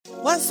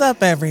What's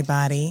up,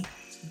 everybody?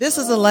 This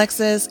is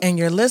Alexis, and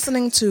you're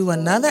listening to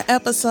another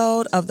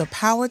episode of the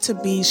Power to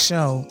Be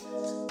show.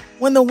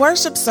 When the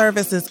worship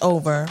service is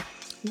over,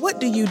 what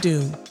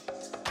do?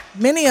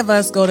 Many of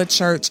us go to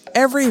church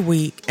every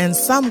week, and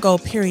some go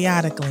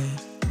periodically.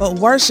 But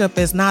worship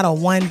is not a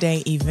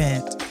one-day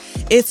event.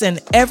 It's in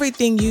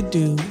everything you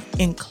do,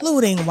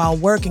 including while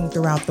working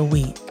throughout the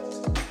week.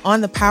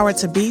 On the Power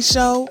to Be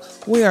show,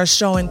 we are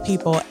showing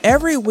people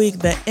every week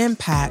the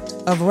impact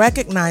of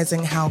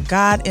recognizing how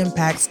God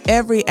impacts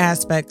every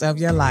aspect of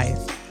your life.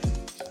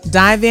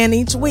 Dive in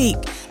each week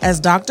as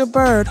Dr.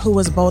 Bird, who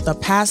is both a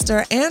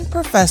pastor and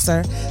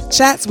professor,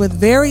 chats with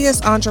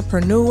various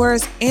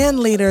entrepreneurs and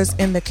leaders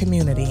in the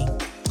community.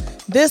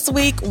 This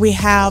week, we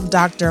have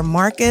Dr.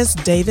 Marcus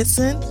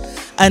Davidson,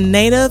 a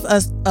native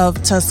of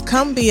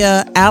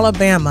Tuscumbia,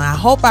 Alabama. I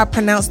hope I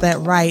pronounced that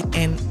right,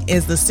 and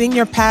is the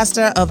senior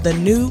pastor of the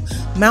new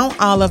Mount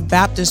Olive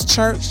Baptist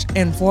Church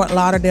in Fort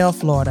Lauderdale,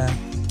 Florida.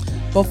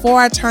 Before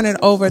I turn it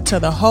over to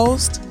the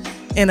host,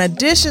 in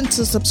addition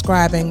to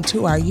subscribing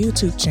to our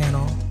YouTube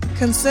channel,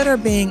 consider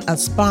being a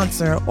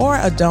sponsor or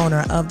a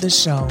donor of the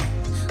show.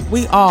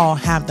 We all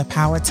have the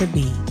power to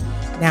be.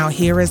 Now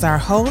here is our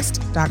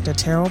host, Dr.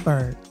 Terrell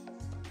Bird.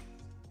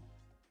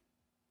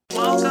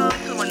 Welcome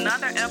to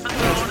another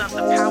episode of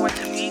the Power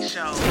to Be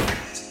show.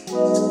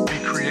 Be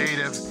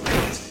creative,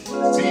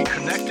 be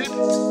connected,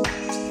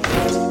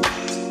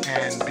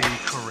 and be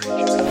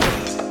courageous.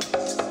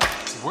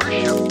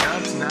 Worship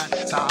does not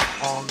stop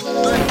on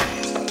Sunday.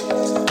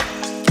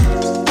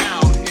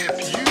 Now, if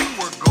you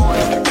were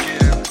going to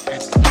give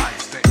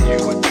advice that you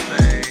would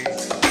say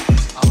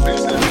a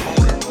business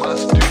owner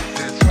must do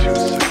this to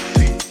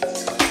succeed.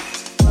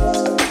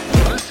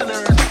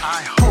 Listeners,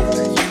 I hope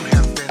that you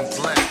have been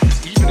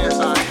blessed, even as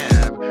I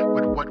have,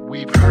 with what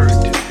we've heard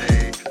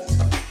today.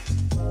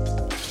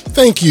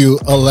 Thank you,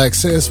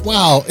 Alexis.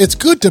 Wow, it's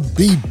good to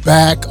be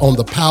back on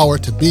the Power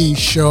to Be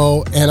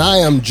show, and I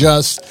am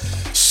just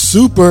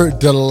super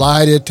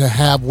delighted to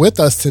have with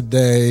us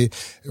today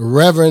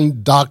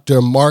Reverend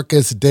Dr.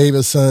 Marcus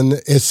Davidson.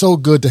 It's so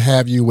good to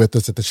have you with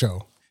us at the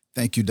show.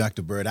 Thank you,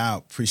 Dr. Bird. I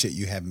appreciate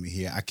you having me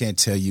here. I can't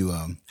tell you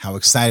how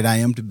excited I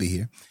am to be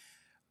here.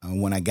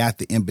 When I got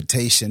the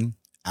invitation,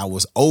 I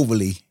was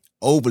overly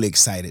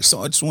excited.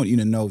 So I just want you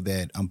to know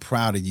that I'm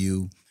proud of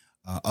you,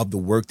 of the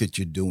work that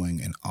you're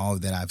doing and all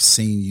that I've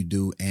seen you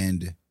do.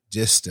 And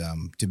just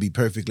to be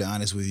perfectly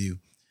honest with you,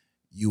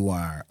 you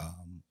are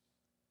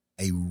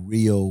a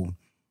real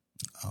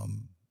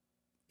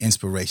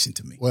inspiration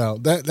to me. Well,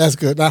 that's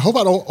good. I hope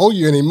I don't owe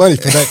you any money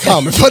for that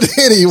comment. But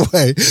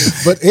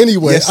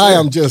anyway, yes, I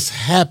am just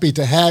happy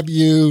to have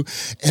you.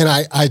 And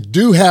I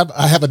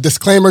have a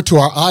disclaimer to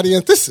our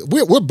audience.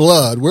 We're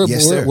blood.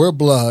 We're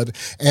blood.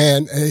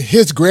 And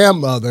his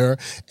grandmother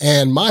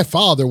and my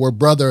father were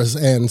brothers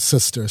and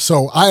sisters.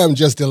 So I am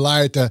just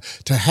delighted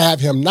to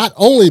have him, not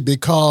only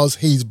because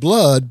he's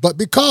blood, but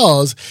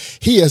because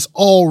he has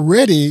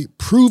already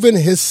proven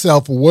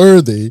himself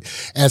worthy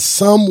as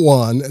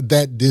someone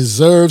that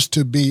deserves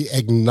to be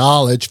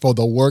acknowledged for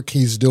the work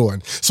he's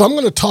doing. So I'm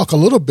going to talk a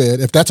little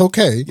bit, if that's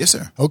okay. Yes,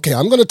 sir. Okay,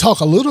 I'm going to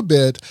talk a little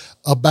bit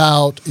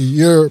about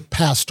your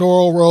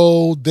pastoral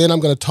role. Then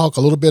I'm going to talk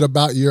a little bit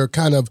about your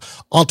kind of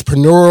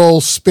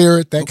entrepreneurial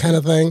spirit, that kind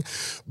of thing.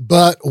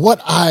 But what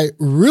I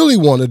really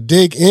want to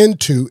dig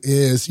into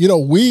is,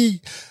 we,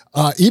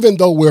 even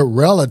though we're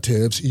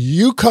relatives,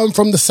 you come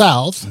from the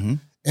South. Mm-hmm.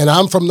 And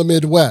I'm from the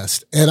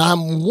Midwest, and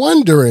I'm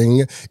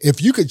wondering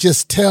if you could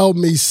just tell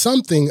me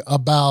something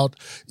about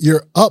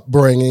your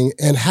upbringing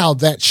and how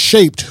that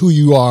shaped who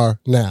you are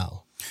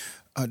now.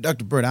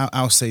 Dr. Bird,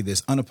 I'll say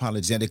this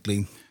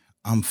unapologetically.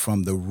 I'm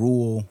from the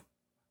rural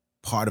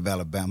part of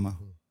Alabama.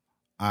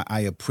 I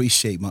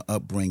appreciate my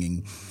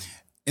upbringing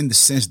in the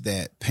sense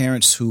that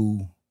parents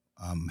who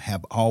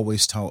have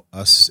always taught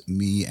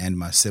me and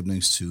my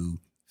siblings to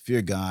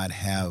fear God,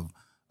 have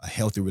a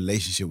healthy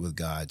relationship with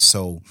God.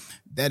 So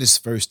that is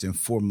first and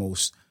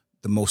foremost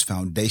the most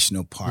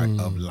foundational part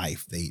of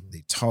life. They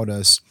taught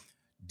us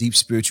deep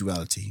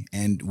spirituality,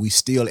 and we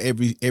still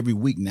every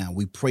week now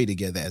we pray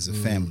together as a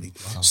family.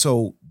 Wow.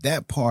 So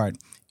that part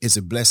is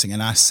a blessing.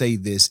 And I say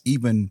this,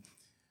 even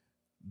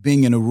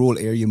being in a rural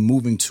area,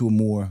 moving to a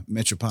more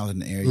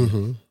metropolitan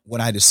area,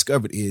 what I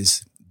discovered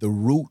is the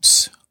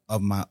roots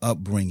of my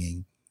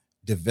upbringing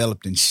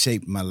developed and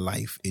shaped my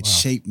life. It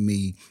shaped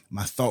me,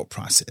 my thought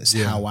process,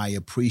 how I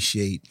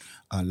appreciate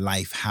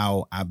life,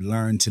 how I've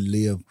learned to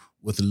live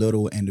with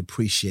little and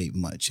appreciate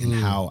much, and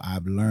how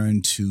I've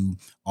learned to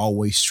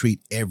always treat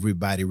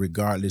everybody,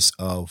 regardless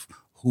of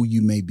who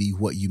you may be,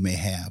 what you may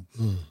have,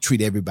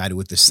 treat everybody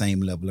with the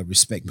same level of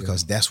respect,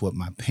 because that's what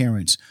my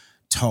parents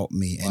taught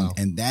me.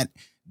 And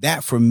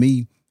that for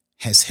me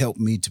has helped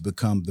me to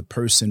become the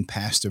person,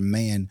 pastor,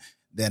 man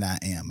that I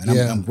am. And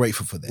I'm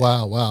grateful for that.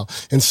 Wow.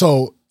 And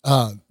so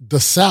the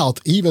South,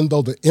 even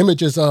though the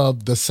images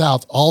of the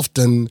South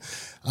often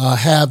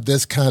have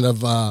this kind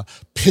of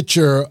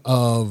picture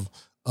of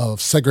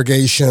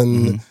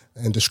segregation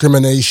and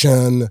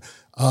discrimination,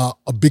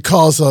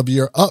 because of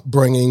your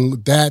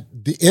upbringing, that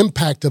the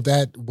impact of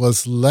that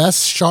was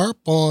less sharp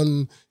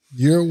on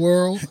your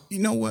world? You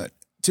know what?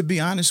 To be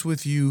honest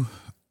with you,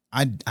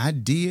 I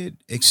did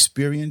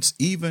experience,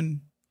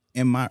 even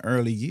in my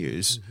early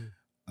years,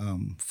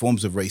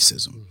 forms of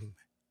racism.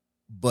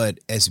 But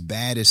as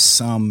bad as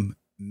some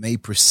may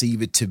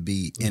perceive it to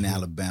be in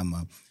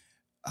Alabama,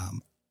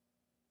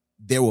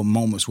 there were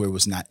moments where it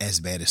was not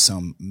as bad as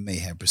some may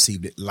have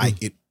perceived it, like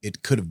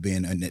it could have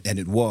been, and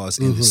it was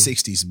in the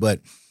 60s. But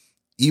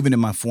even in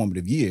my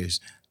formative years,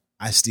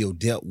 I still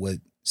dealt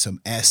with some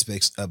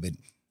aspects of it,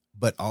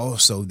 but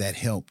also that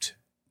helped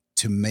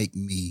to make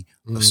me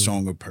a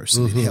stronger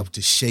person. It helped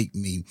to shape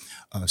me.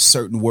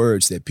 Certain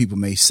words that people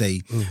may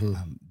say,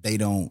 they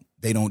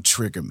don't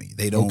trigger me.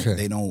 They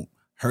don't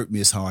hurt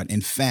me as hard.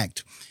 In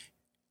fact,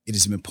 it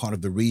has been part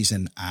of the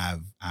reason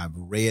I've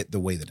read the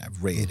way that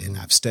I've read and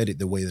I've studied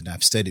the way that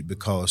I've studied,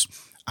 because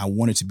I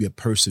wanted to be a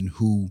person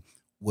who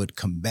would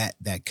combat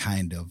that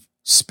kind of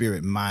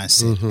spirit,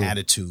 mindset,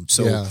 attitude.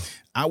 So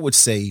I would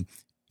say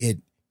it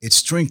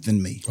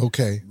strengthened me,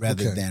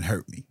 rather than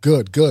hurt me.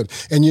 Good.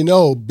 And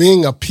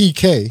being a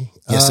PK.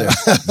 Yes, sir.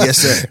 Yes,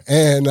 sir.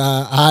 And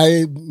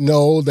I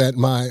know that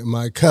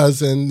my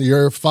cousin,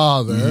 your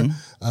father,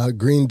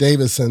 Green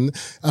Davison,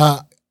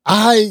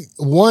 I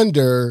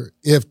wonder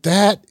if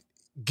that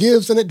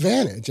gives an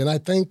advantage, and I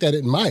think that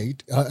it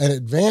might, an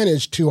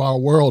advantage to our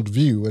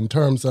worldview in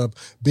terms of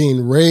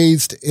being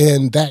raised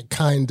in that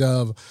kind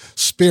of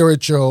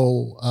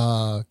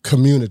spiritual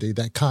community,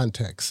 that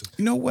context.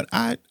 You know what?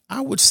 I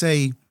would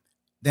say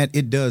that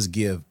it does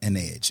give an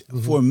edge.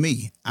 For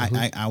me,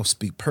 I'll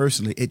speak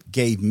personally, it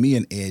gave me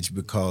an edge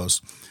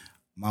because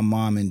my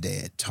mom and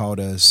dad taught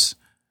us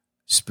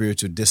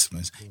spiritual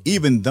disciplines,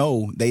 even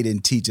though they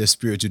didn't teach us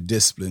spiritual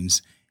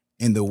disciplines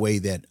in the way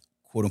that,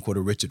 quote unquote,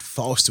 Richard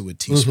Foster would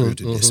teach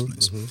spiritual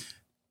disciplines.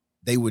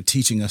 They were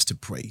teaching us to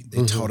pray.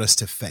 They taught us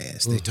to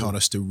fast. They taught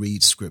us to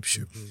read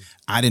scripture.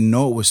 I didn't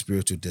know it was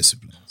spiritual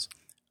disciplines.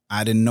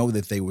 I didn't know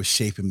that they were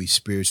shaping me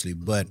spiritually,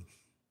 but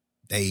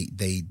they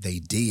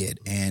did.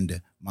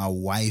 And my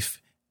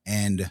wife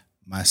and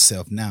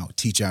myself now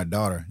teach our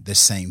daughter the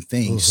same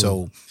thing.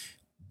 So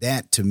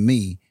that to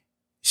me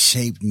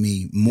shaped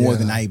me more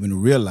than I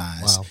even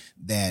realized.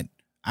 That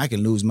I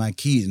can lose my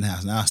keys in the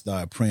house, and I'll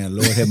start praying,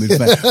 Lord, help me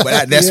find.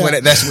 But that's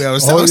where I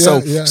was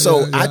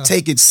talking. I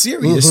take it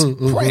serious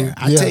prayer.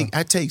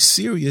 I take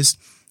serious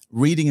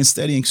reading and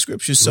studying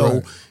scripture.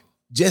 So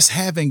just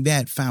having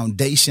that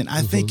foundation,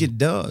 I think it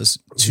does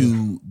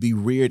to be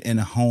reared in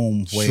a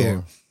home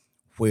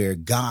where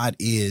God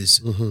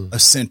is a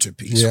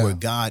centerpiece, where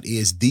God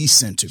is the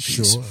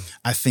centerpiece.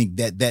 I think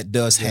that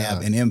does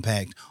have an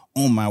impact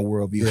on my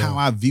worldview, how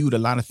I viewed a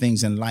lot of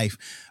things in life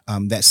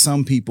that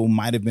some people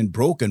might have been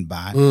broken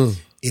by.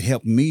 It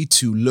helped me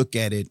to look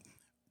at it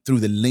through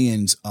the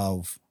lens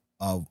of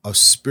a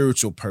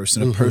spiritual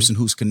person, a person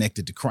who's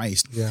connected to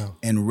Christ.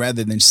 And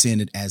rather than seeing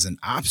it as an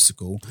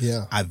obstacle,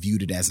 I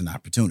viewed it as an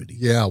opportunity.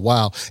 Yeah,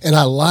 wow. And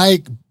I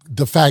like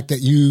the fact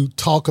that you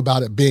talk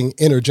about it being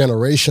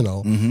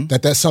intergenerational,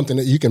 that's something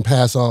that you can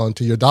pass on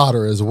to your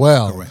daughter as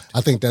well. Correct.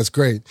 I think that's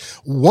great.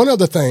 One of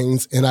the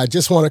things, and I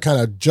just want to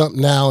kind of jump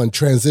now and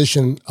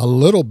transition a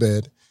little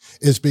bit,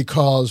 is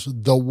because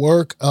the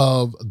work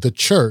of the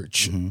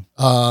church, and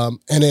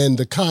in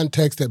the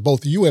context that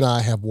both you and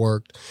I have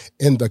worked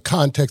in the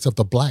context of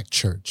the Black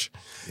church,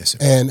 yes, sir.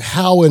 And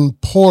how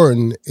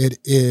important it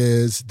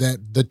is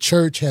that the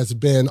church has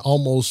been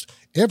almost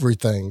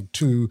everything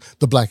to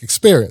the Black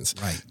experience.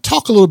 Right.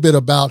 Talk a little bit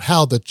about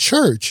how the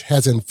church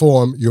has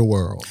informed your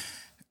world.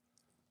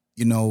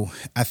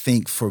 I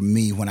think for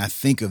me, when I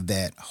think of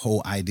that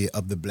whole idea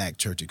of the Black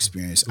church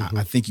experience,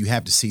 I think you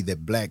have to see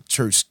that Black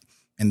church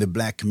and the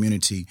Black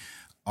community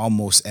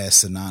almost as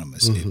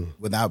synonymous.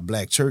 Without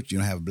Black church, you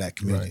don't have a Black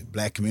community. Right.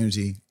 Black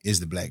community is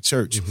the Black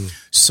church.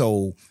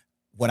 So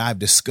what I've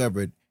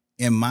discovered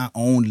in my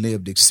own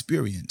lived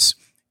experience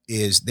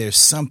is there's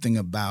something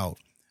about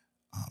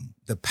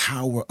the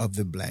power of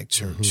the Black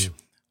church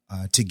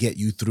to get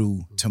you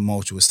through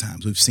tumultuous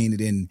times. We've seen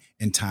it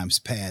in times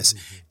past.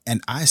 And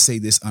I say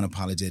this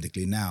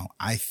unapologetically now.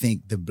 I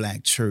think the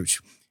Black church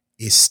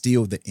is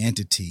still the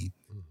entity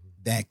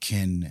that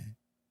can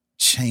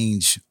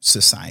change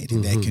society,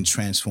 that can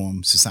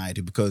transform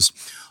society, because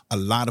a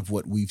lot of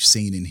what we've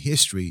seen in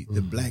history,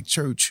 the Black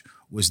church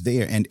was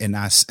there. And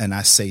I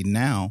say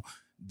now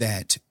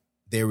that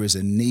there is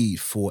a need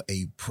for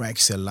a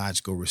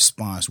praxeological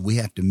response. We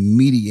have to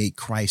mediate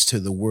Christ to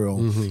the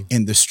world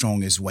in the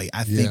strongest way.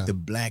 I think the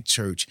Black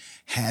church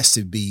has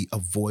to be a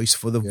voice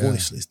for the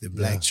voiceless. The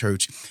Black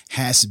church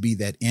has to be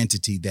that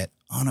entity that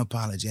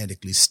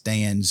unapologetically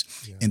stands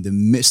in the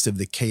midst of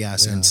the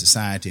chaos in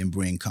society and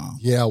bring calm.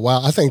 Yeah,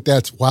 wow. I think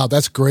that's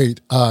great.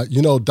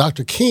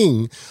 Dr.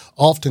 King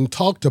often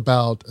talked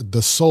about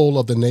the soul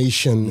of the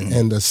nation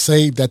and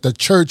that the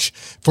church,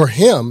 for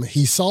him,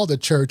 he saw the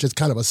church as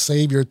kind of a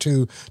savior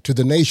to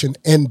the nation.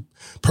 And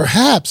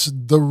perhaps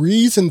the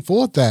reason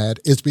for that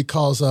is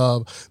because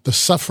of the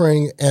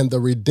suffering and the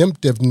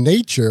redemptive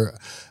nature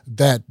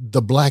that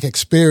the Black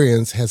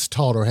experience has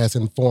taught or has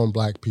informed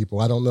Black people.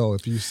 I don't know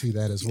if you see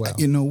that as well.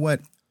 You know what?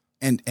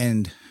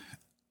 And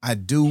I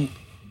do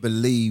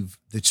believe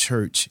the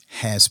church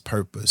has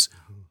purpose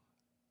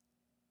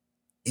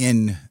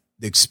in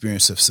the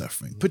experience of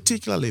suffering,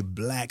 particularly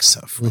Black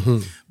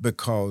suffering,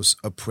 because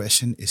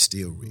oppression is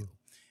still real.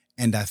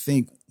 And I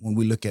think when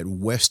we look at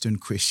Western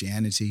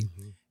Christianity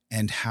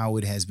and how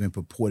it has been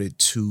purported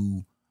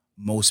to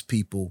most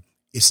people,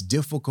 it's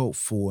difficult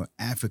for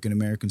African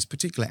Americans,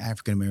 particularly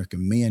African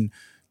American men,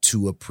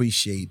 to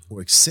appreciate or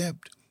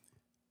accept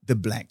the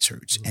Black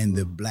church and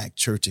the Black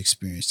church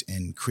experience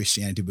in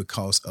Christianity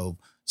because of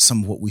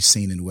some of what we've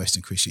seen in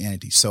Western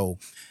Christianity. So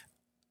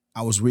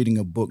I was reading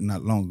a book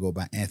not long ago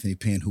by Anthony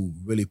Penn, who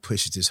really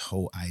pushes this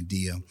whole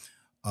idea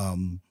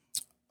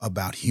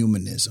about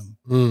humanism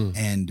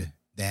and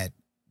that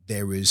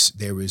there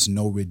is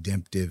no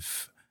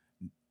redemptive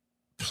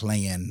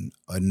plan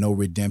or no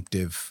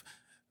redemptive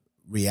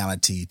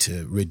reality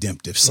to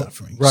redemptive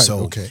suffering. Right.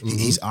 So Okay.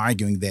 he's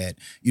arguing that,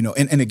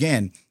 and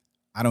again,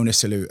 I don't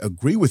necessarily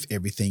agree with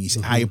everything.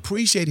 I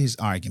appreciate his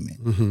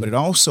argument, but it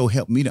also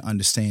helped me to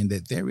understand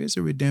that there is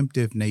a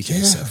redemptive nature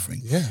to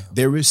suffering. Yeah.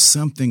 There is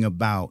something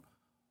about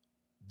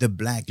the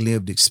Black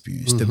lived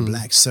experience, the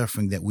Black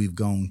suffering that we've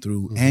gone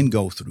through and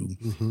go through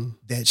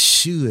that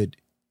should,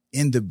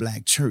 in the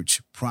Black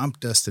church,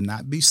 prompt us to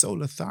not be so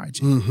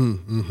lethargic,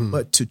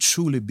 but to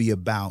truly be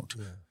about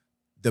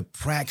the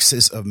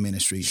praxis of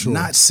ministry,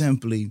 not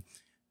simply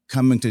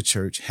coming to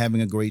church, having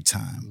a great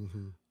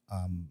time,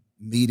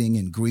 meeting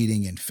and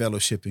greeting and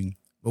fellowshipping,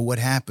 but what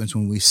happens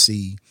when we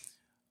see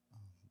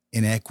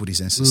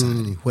inequities in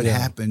society? What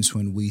happens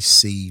when we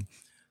see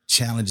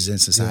challenges in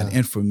society?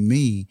 And for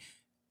me,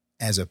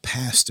 as a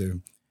pastor,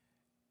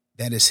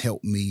 that has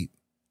helped me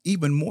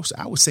even more so,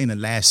 I would say in the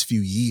last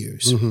few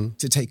years,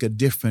 to take a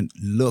different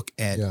look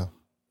at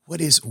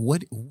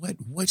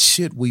what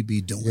should we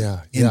be doing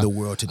in the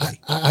world today?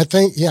 I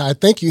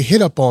think you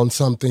hit up on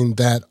something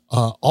that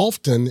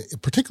often,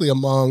 particularly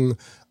among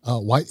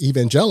white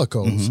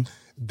evangelicals,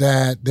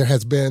 that there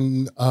has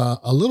been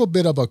a little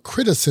bit of a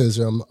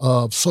criticism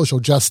of social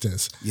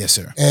justice. Yes,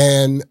 sir.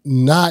 And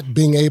not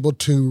being able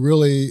to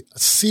really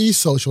see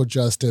social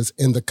justice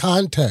in the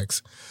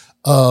context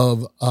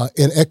of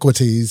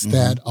inequities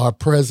that are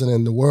present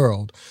in the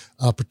world,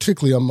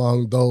 particularly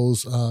among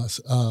those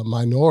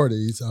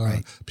minorities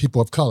or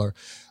people of color.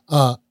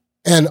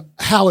 And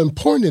how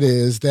important it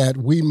is that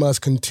we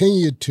must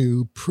continue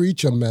to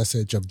preach a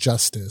message of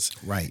justice.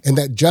 Right. And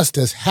that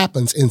justice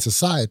happens in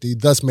society,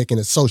 thus making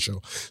it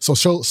social. So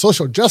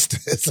social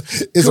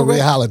justice is a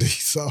reality.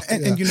 So,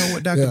 and you know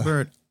what, Dr.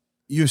 Bird,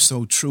 you're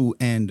so true.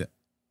 And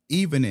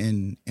even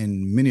in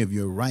many of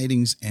your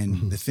writings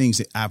and the things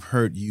that I've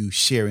heard you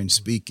share in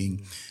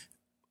speaking,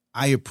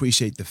 I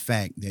appreciate the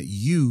fact that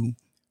you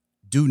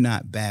do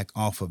not back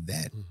off of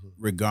that,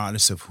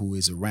 regardless of who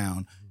is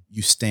around.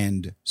 You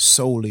stand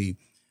solely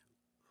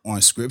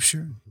on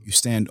Scripture. You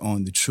stand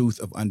on the truth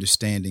of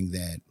understanding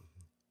that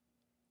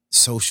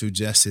social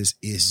justice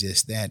is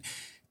just that.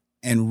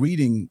 And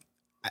reading,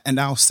 and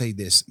I'll say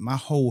this, my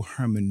whole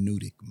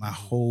hermeneutic, my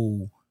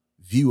whole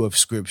view of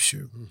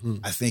Scripture,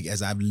 I think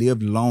as I've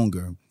lived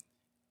longer,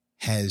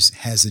 has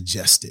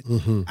adjusted.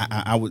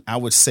 I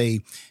would say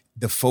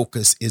the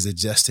focus is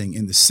adjusting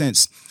in the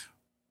sense,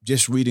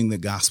 just reading the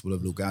Gospel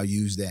of Luke, I'll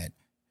use that.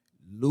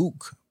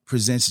 Luke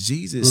presents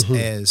Jesus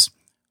as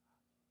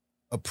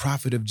a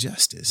prophet of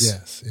justice.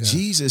 Yes, yeah.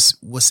 Jesus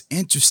was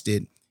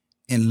interested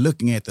in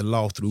looking at the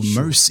law through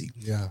mercy.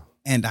 Yeah.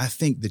 And I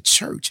think the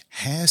church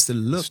has to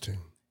look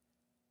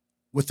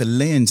with a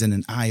lens and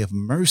an eye of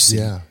mercy.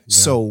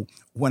 So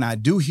when I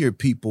do hear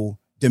people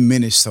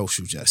diminish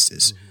social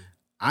justice,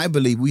 I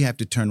believe we have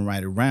to turn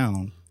right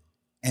around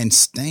and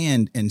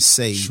stand and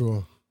say,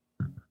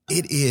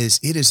 it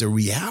is a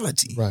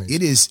reality. Right.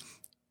 It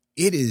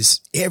is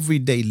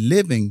everyday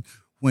living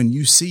when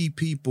you see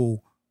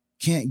people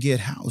can't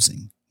get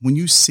housing, when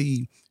you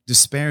see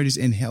disparities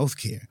in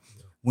healthcare,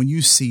 when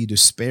you see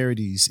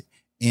disparities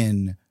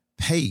in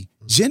pay,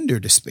 gender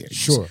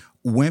disparities.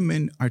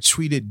 Women are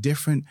treated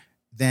different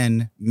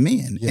than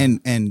men,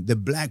 and the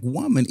Black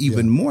woman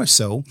even more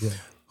so,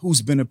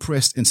 who's been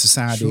oppressed in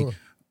society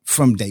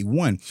from day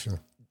one.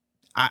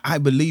 I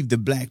believe the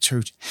Black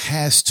church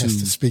has to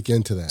speak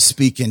into that.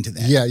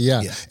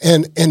 Yeah.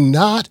 And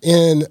not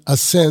in a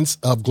sense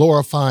of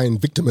glorifying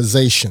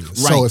victimization.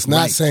 So it's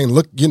not saying,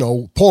 look,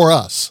 poor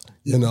us.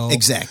 you know?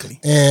 Exactly.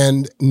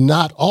 And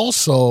not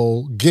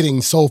also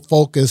getting so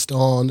focused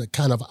on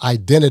kind of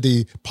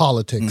identity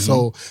politics.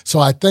 So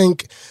I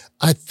think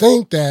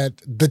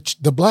that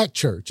the Black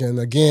church, and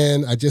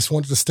again, I just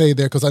wanted to stay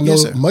there because I know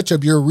much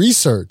of your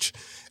research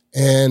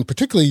and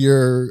particularly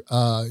your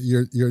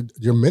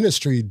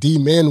ministry,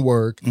 D-Men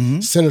work,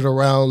 centered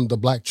around the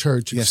Black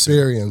church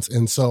experience.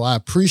 And so I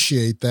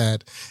appreciate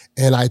that.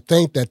 And I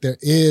think that there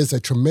is a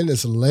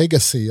tremendous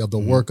legacy of the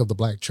work of the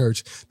Black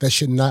church that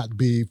should not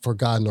be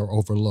forgotten or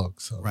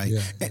overlooked. So, right.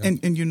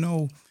 And you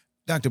know,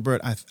 Dr. Burt,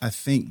 I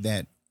think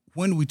that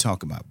when we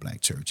talk about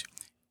Black church,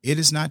 it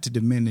is not to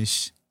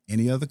diminish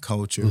any other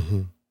culture,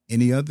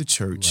 any other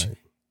church,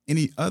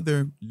 any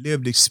other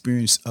lived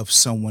experience of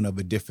someone of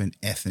a different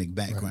ethnic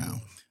background.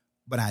 Right.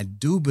 But I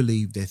do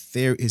believe that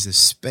there is a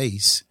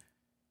space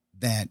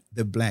that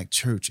the Black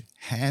church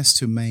has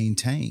to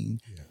maintain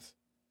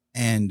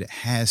and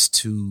has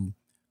to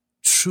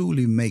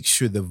truly make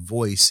sure the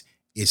voice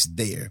is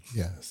there.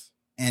 Yes.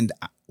 And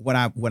what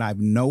I've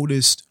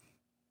noticed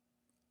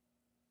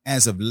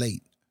as of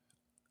late,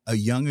 a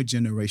younger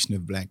generation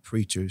of Black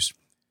preachers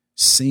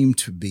seem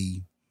to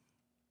be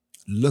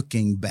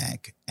looking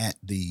back at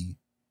the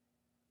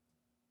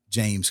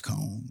James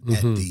Cone,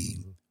 at the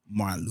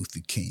Martin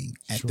Luther King,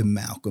 at the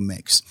Malcolm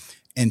X,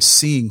 and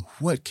seeing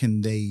what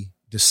can they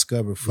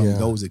discover from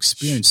those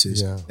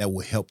experiences that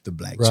will help the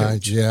Black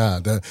church.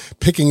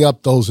 Picking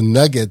up those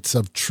nuggets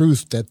of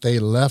truth that they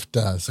left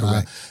us.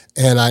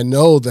 And I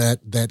know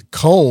that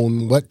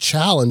Cone, what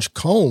challenged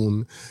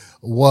Cone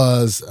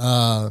was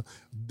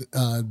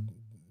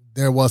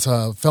there was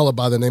a fellow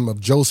by the name of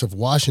Joseph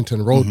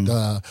Washington wrote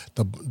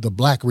the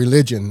Black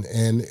Religion,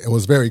 and it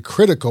was very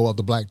critical of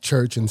the Black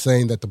church and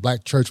saying that the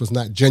Black church was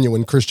not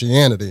genuine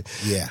Christianity.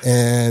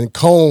 And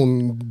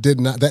Cone did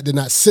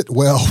not sit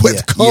well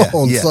with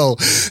Cone.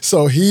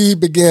 So he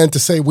began to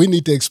say we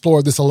need to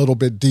explore this a little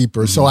bit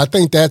deeper. So I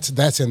think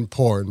that's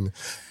important.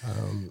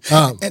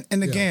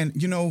 And again,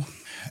 you know,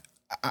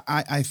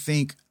 I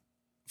think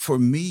for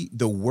me,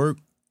 the work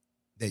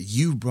that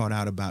you brought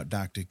out about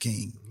Dr.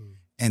 King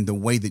and the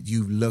way that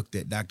you looked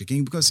at Dr.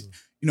 King, because,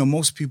 you know,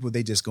 most people,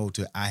 they just go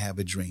to, I have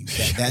a dream.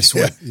 That's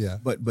what,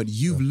 but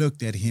you've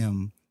looked at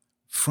him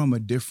from a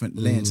different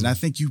lens. And I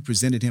think you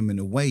presented him in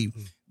a way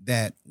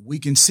that we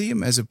can see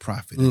him as a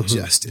prophet of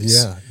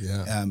justice.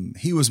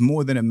 He was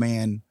more than a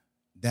man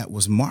that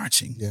was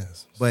marching,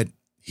 but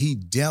he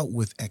dealt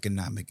with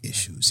economic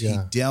issues. He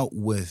dealt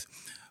with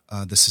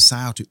the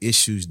societal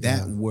issues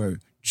that were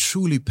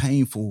truly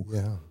painful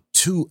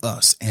to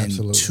us and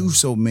to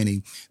so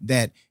many,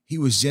 that he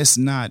was just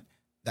not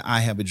the I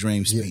have a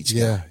dream speech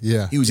guy.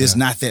 He was just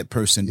not that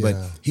person, but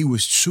he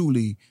was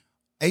truly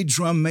a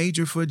drum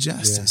major for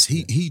justice.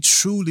 He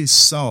truly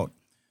sought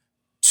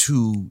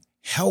to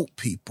help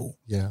people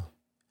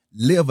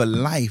live a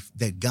life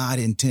that God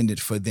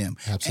intended for them.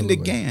 And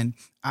again,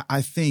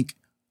 I think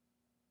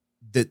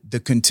that the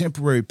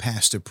contemporary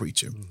pastor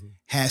preacher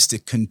has to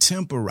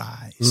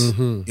contemporize,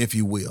 if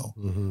you will,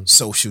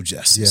 social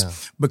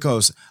justice.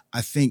 Because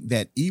I think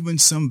that even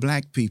some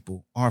Black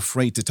people are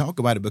afraid to talk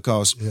about it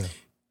because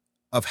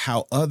of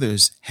how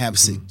others have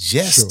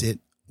suggested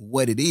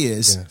what it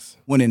is,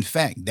 when in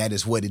fact that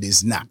is what it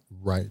is not.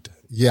 Right.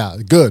 Yeah,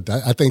 good.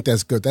 I think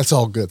that's good. That's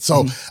all good.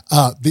 So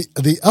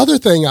the other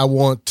thing I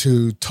want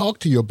to talk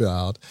to you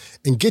about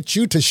and get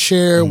you to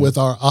share with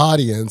our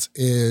audience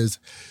is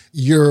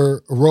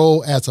your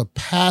role as a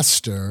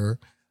pastor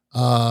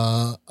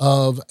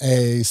of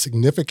a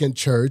significant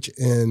church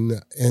in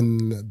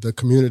the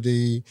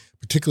community,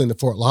 particularly in the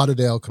Fort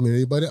Lauderdale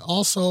community, but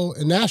also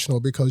national,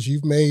 because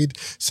you've made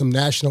some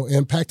national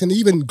impact, and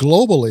even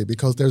globally,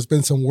 because there's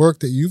been some work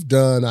that you've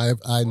done.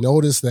 I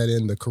noticed that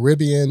in the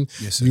Caribbean,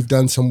 you've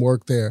done some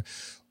work there.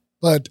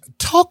 But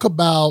talk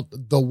about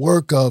the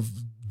work of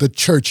the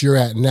church you're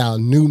at now,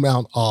 New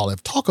Mount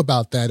Olive. Talk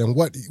about that and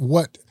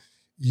what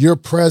your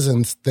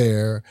presence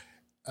there.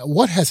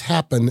 What has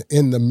happened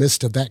in the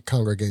midst of that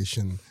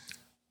congregation?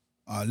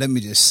 Let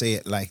me just say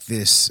it like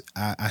this.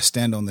 I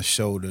stand on the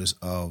shoulders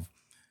of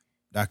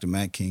Dr.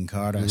 Matt King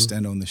Carter. I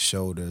stand on the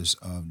shoulders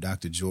of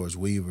Dr. George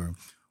Weaver,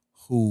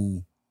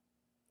 who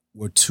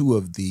were two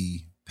of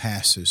the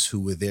pastors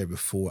who were there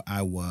before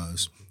I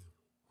was,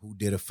 who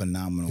did a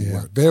phenomenal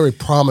work. Very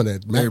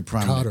prominent. Matt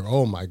Carter.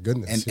 Oh, my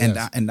goodness.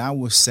 And I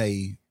will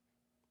say,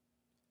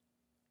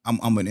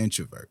 I'm an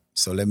introvert.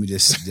 So let me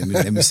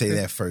say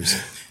that first.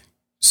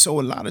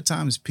 So a lot of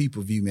times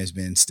people view me as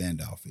being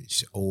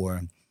standoffish,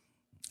 or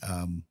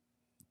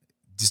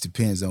just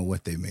depends on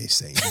what they may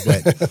say.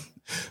 But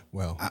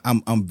well,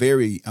 I'm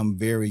very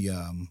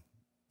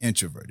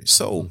introverted.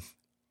 So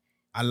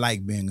I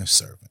like being a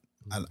servant.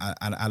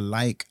 I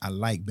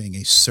like being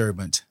a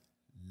servant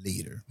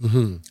leader.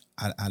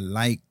 I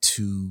like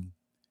to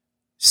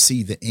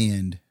see the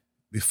end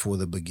before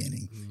the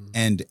beginning.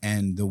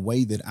 And the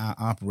way that I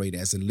operate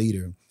as a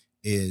leader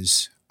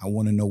is I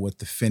want to know what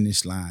the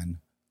finish line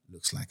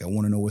looks like. I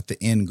want to know what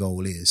the end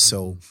goal is.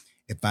 So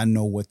if I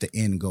know what the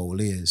end goal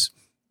is,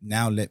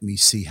 now let me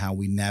see how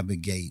we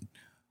navigate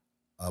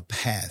a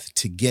path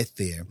to get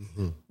there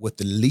with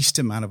the least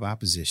amount of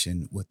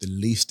opposition, with the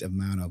least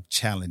amount of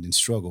challenge and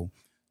struggle.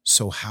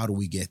 So how do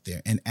we get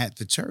there? And at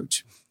the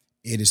church,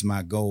 it is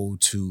my goal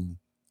to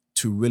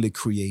really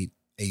create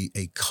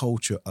a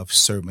culture of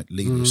servant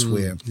leaders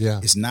where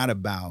it's not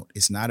about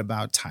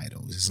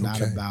titles. It's not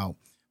about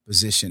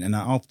position. And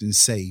I often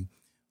say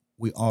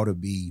we ought to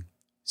be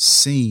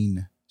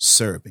seen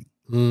serving,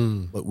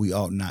 but we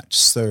ought not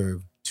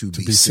serve to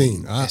be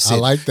seen. I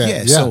like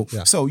that.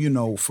 Yeah. So, you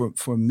know,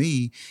 for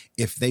me,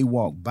 if they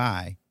walk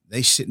by,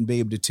 they shouldn't be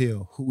able to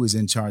tell who is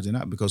in charge or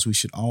not, because we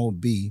should all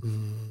be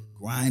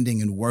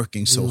grinding and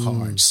working so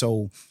hard.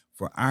 So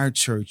for our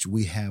church,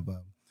 we have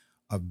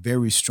a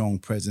very strong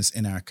presence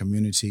in our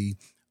community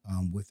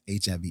with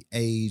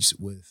HIV/AIDS,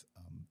 with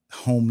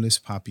homeless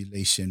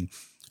population,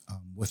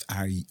 with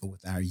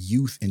our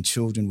youth and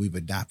children. We've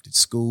adopted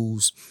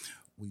schools.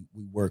 We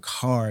work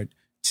hard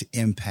to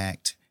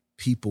impact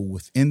people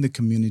within the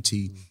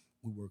community.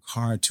 We work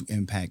hard to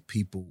impact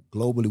people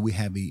globally. We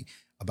have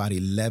about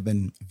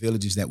 11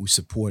 villages that we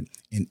support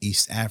in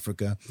East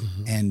Africa.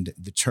 And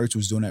the church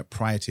was doing that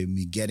prior to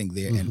me getting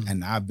there.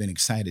 And I've been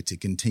excited to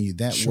continue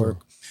that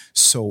work.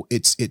 So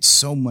it's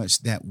so much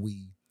that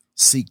we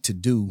seek to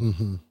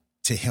do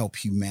to help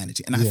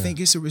humanity. And I think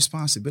it's a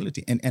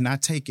responsibility. And I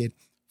take it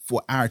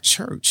for our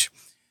church.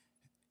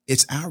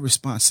 It's our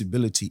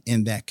responsibility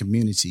in that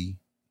community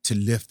to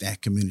lift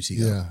that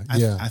community up.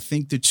 I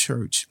think the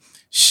church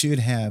should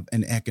have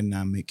an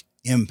economic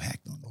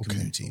impact on the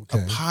community,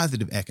 a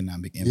positive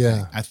economic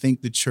impact. I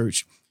think the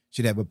church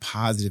should have a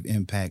positive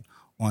impact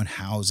on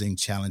housing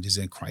challenges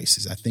and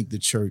crisis. I think the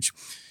church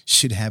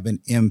should have an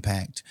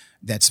impact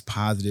that's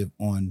positive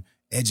on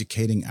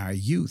educating our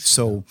youth.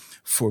 So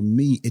for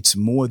me, it's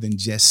more than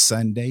just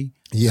Sunday.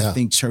 I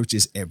think church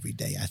is every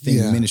day. I think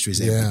ministry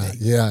is every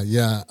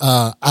day.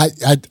 I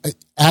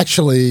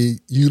actually,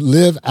 you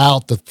live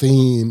out the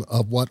theme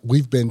of what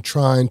we've been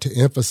trying to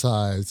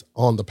emphasize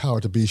on the Power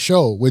to Be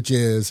show, which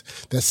is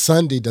that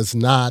Sunday does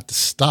not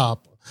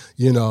stop.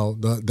 You know,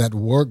 that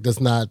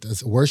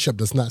worship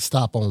does not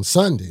stop on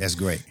Sunday. That's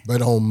great.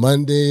 But on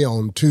Monday,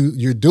 on Tuesday,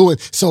 you're doing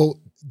so.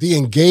 The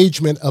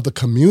engagement of the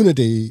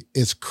community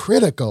is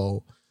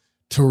critical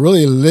to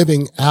really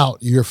living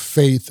out your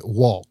faith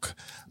walk.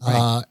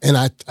 Right. And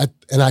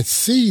I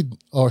see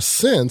or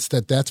sense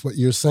that that's what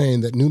you're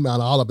saying that New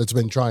Mount Olive has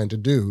been trying to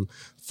do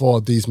for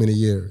these many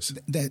years.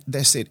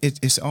 That's it.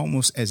 It's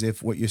almost as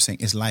if what you're saying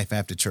is life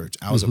after church.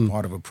 I was a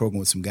part of a program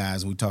with some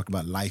guys, and we talked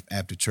about life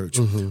after church.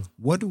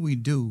 What do we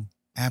do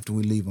after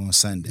we leave on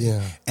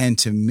Sunday? And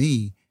to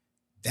me,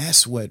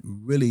 that's what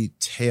really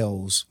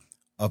tells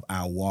of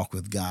our walk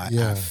with God,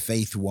 our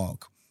faith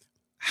walk.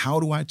 How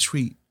do I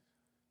treat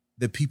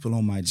the people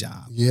on my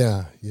job?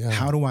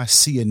 How do I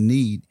see a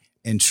need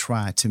and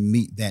try to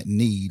meet that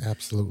need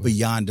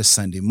beyond the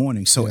Sunday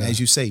morning? So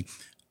as you say,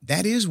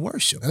 that is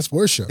worship. That's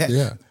worship,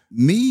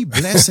 Me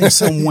blessing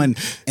someone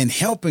and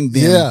helping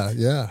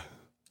them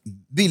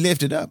be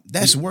lifted up,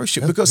 that's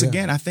worship. Because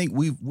again, I think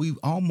we've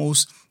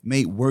almost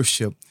made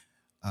worship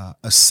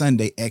a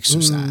Sunday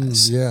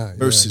exercise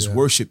versus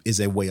worship is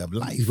a way of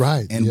life.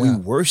 Right. And we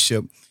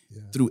worship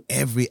through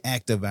every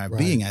act of our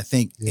being, I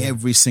think,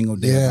 every single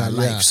day of our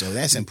life. So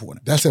that's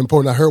important. That's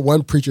important. I heard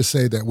one preacher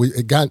say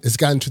that it's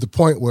gotten to the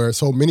point where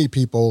so many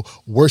people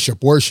worship.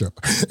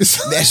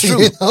 That's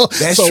true. You know?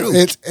 That's true.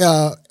 It's,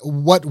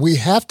 what we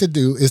have to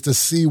do is to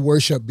see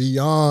worship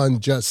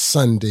beyond just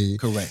Sunday.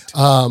 Correct.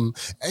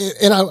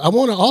 And I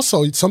want to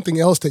also, something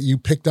else that you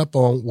picked up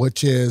on,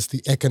 which is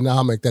the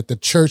economic, that the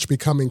church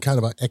becoming kind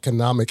of an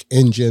economic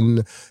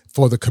engine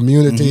for the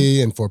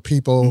community and for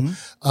people.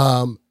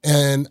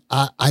 And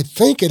I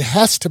think it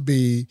has to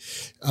be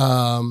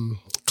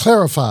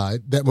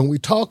clarified that when we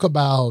talk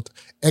about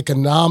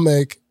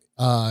economic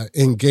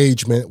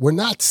engagement, we're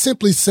not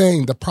simply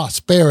saying the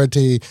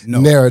prosperity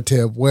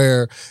narrative,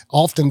 where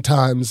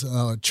oftentimes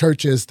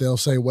churches, they'll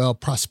say, well,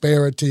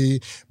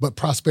 prosperity, but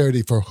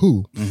prosperity for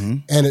who?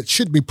 And it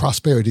should be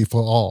prosperity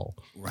for all.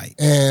 Right.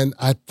 And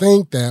I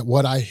think that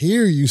what I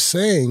hear you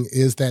saying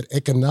is that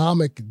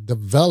economic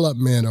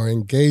development or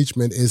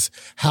engagement is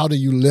how do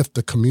you lift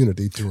the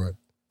community through it?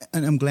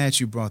 And I'm glad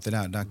you brought that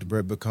out, Dr.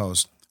 Bird,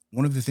 because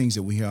one of the things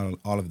that we hear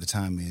all of the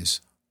time is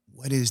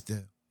what is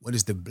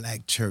the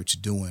Black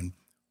church doing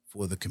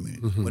for the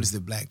community? What is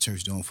the Black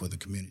church doing for the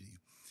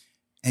community?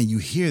 And you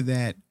hear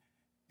that,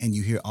 and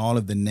you hear all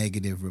of the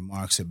negative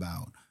remarks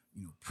about,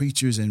 you know,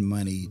 preachers and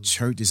money,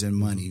 churches and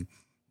money.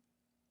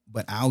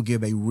 But I'll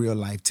give a real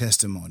life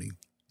testimony.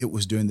 It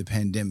was during the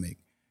pandemic.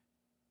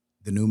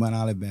 The New Mount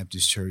Olive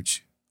Baptist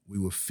Church, we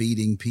were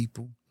feeding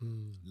people,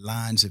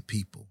 lines of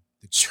people.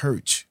 The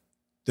church,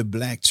 the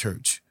Black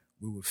church,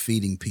 we were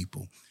feeding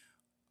people.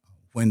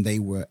 When they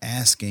were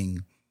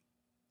asking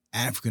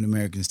African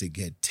Americans to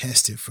get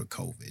tested for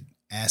COVID,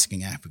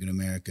 asking African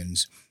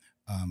Americans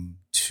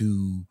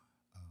to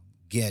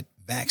get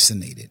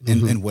vaccinated,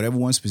 and whatever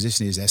one's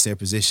position is, that's their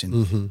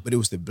position. But it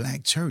was the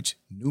Black church,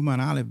 New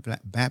Mount Olive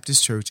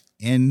Baptist Church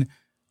in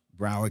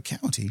Broward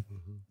County.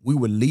 We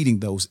were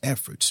leading those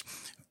efforts.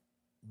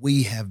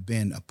 we have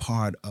been a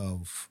part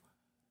of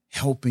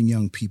helping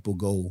young people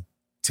go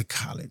to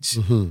college,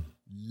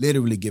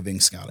 literally giving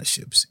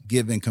scholarships,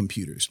 giving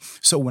computers.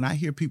 So when I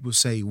hear people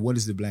say, what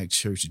is the Black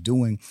church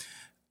doing?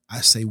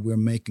 I say we're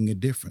making a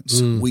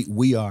difference.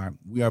 We are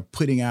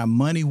putting our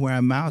money where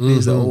our mouth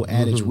is. The old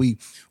adage.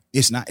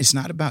 It's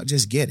not about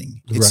just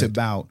getting. It's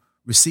about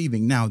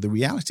receiving. Now the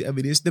reality of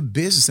it is the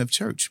business of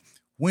church.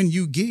 When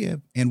you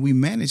give and we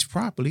manage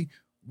properly,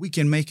 we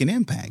can make an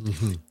impact.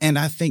 And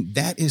I think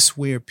that is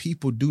where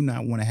people do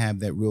not want to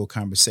have that real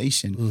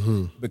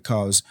conversation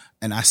because,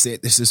 and I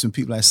said this is some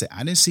people, I said,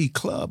 I didn't see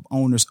club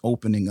owners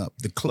opening up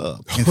the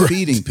club and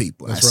feeding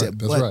people. That's I said,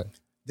 but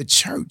the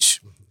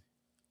church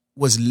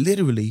was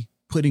literally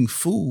putting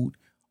food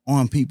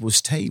on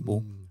people's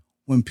table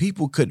when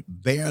people could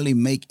barely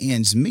make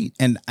ends meet.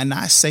 And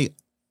I say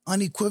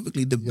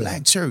unequivocally, the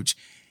Black church,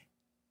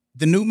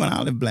 the New Mount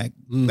Olive Black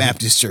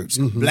Baptist Church,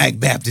 Black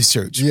Baptist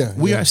Church.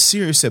 We are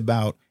serious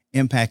about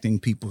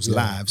impacting people's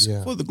lives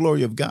for the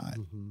glory of God.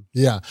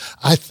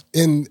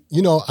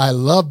 I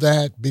love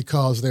that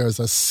because there's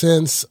a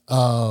sense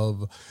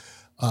of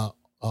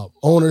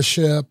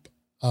ownership,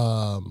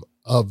 of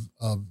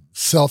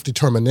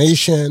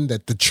self-determination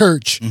that the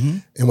church,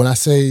 and when I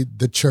say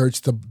the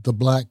church, the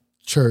Black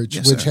church,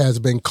 which has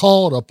been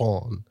called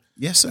upon.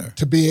 Yes, sir.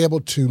 To be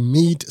able to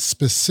meet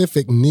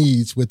specific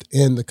needs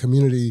within the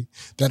community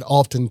that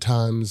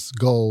oftentimes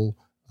go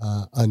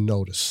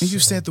unnoticed. And you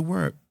said the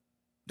word,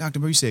 Dr.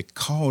 Burr, you said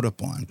called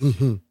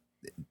upon.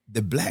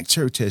 The Black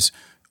church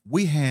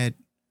we had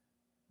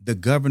the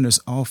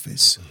governor's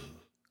office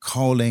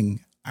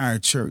calling our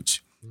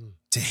church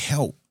to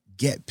help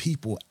get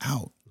people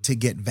out to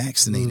get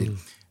vaccinated,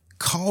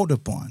 called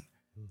upon.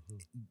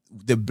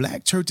 The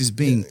Black church is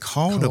being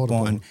called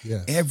upon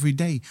every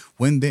day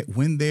when there's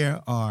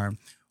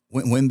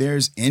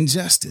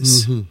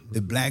injustice.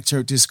 The Black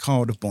church is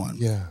called upon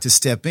to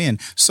step in.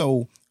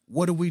 So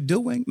what are we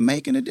doing?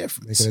 Making a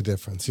difference. Making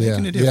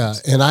a difference.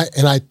 And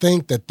I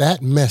think that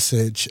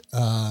message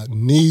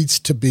needs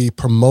to be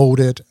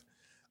promoted.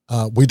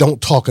 We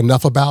don't talk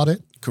enough about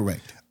it.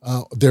 Correct.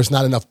 There's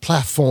not enough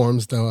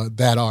platforms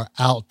that are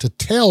out to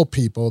tell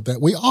people that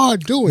we are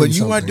doing. But you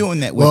something. are doing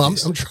that with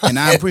this. I'm trying. And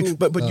I agree.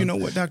 But you know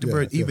what, Dr.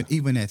 Bird,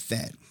 even at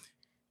that,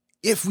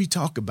 if we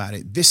talk about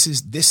it, this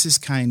is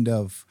kind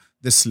of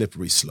the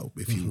slippery slope,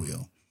 if you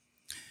will.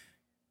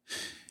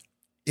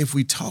 If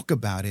we talk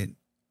about it,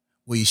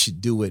 well, you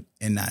should do it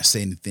and not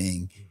say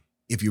anything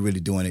if you're really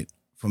doing it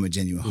from a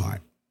genuine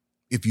heart.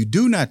 If you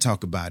do not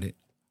talk about it,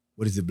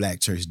 what is the Black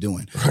church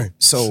doing? Right.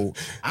 So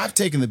I've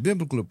taken the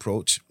biblical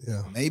approach.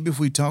 Maybe if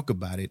we talk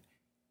about it,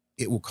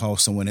 it will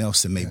cause someone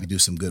else to maybe do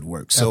some good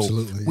work.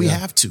 So we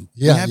have to.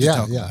 We have to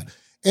talk about it.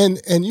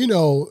 And you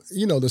know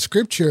the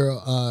scripture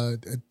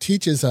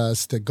teaches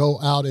us to go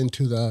out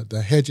into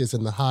the hedges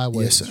and the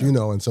highways,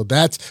 and so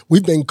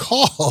we've been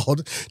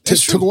called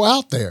to go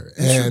out there.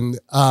 And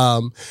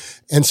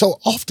so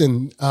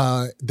often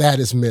that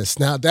is missed.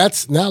 Now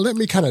let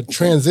me kind of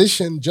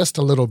transition just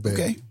a little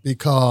bit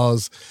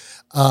because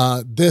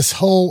this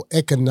whole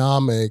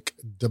economic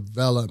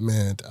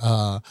development,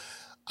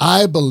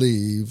 I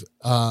believe,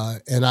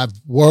 and I've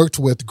worked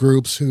with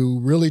groups who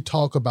really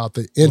talk about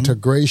the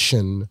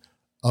integration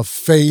of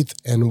faith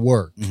and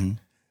work,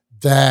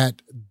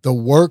 that the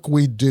work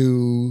we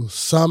do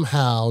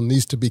somehow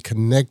needs to be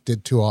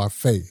connected to our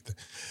faith.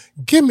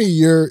 Give me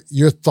your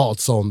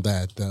thoughts on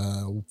that,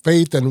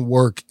 faith and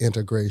work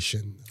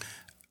integration.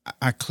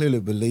 I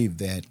clearly believe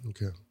that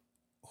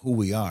who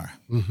we are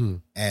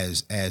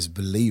as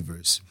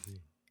believers,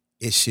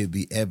 it should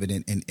be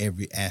evident in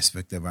every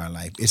aspect of our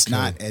life. It's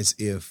not as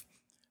if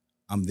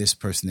I'm this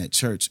person at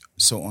church,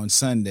 so on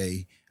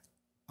Sunday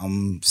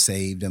I'm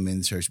saved, I'm in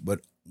the church, but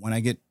when I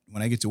get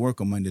to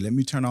work on Monday, let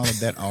me turn all of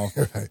that off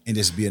and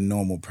just be a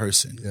normal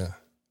person.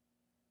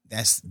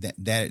 That's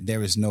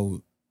there is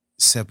no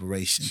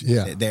separation.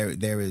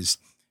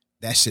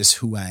 That's just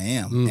who I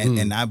am.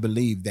 And I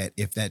believe that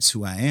if that's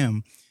who I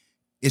am,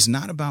 it's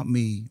not about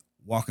me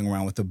walking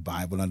around with a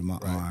Bible under my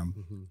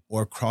arm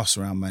or a cross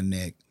around my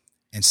neck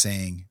and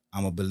saying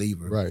I'm a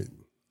believer. Right.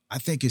 I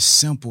think it's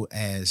simple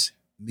as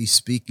me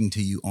speaking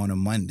to you on a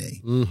Monday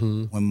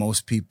when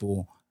most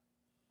people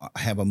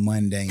have a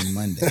mundane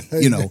Monday.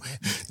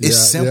 It's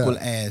simple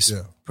as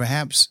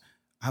perhaps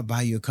I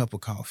buy you a cup of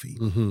coffee.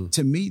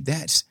 To me,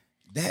 that's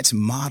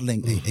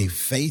modeling a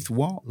faith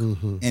walk,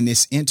 and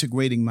it's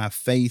integrating my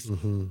faith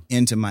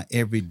into my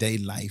everyday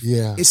life.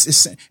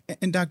 It's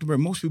and Dr. Bird,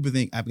 most people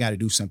think I've got to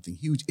do something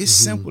huge. It's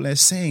simple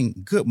as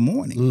saying good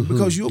morning,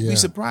 because you'll be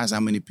surprised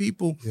how many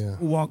people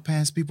who walk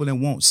past people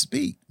and won't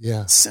speak.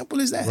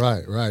 Simple as that.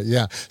 Right.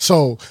 Yeah.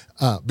 So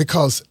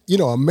because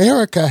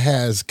America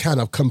has kind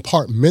of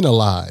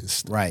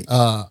compartmentalized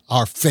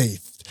our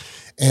faith,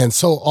 and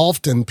so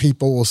often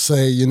people will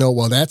say,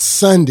 well, that's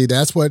Sunday.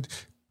 That's what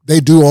they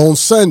do on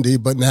Sunday,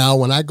 but now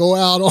when I go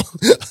out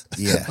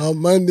on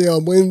Monday or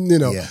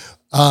Wednesday,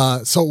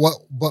 so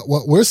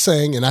what we're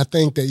saying, and I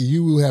think that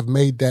you have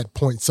made that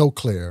point so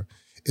clear,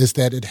 is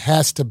that it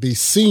has to be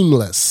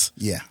seamless.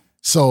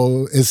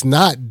 So it's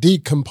not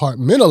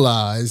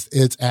decompartmentalized.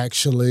 It's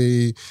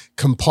actually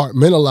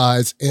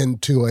compartmentalized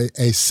into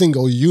a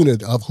single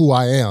unit of who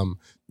I am,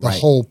 the Right.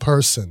 whole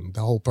person,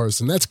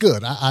 That's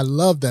good. I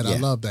love that. I Yeah.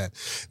 love that.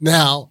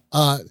 Now,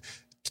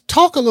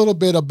 talk a little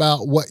bit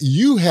about what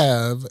you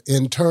have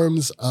in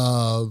terms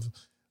of,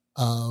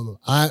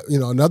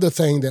 another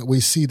thing that we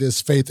see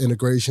this faith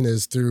integration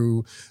is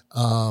through,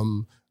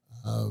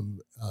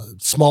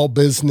 small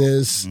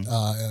business.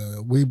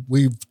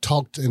 We've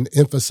talked and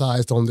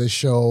emphasized on this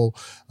show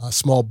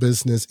small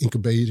business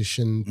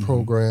incubation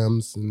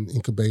programs and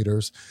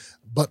incubators,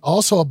 but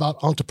also about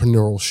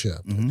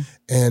entrepreneurship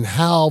and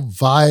how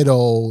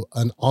vital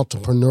an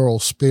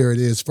entrepreneurial spirit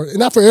is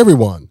not for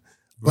everyone,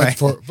 but Right.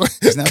 for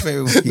It's not for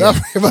everyone. not Yeah.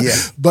 for everyone,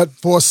 Yeah. but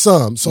for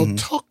some. So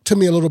talk to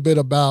me a little bit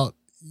about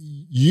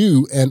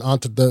you and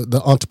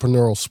the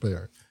entrepreneurial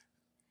spirit.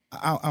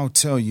 I'll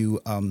tell you,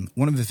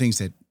 one of the things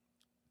that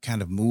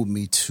kind of moved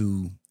me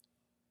to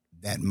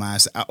that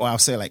mindset. I'll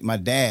say, like, my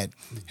dad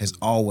has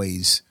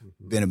always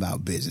been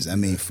about business. I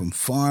mean, from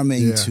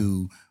farming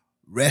to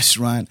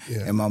restaurant,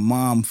 and my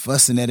mom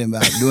fussing at him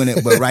about doing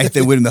it, but right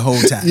there with him the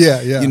whole time.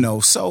 Yeah.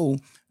 So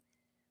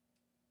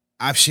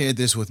I've shared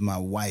this with my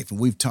wife, and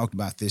we've talked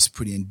about this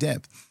pretty in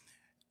depth,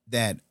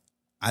 that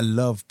I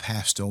love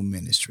pastoral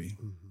ministry.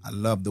 I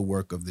love the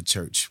work of the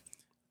church,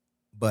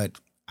 but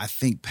I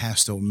think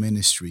pastoral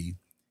ministry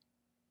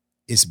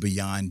is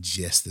beyond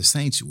just the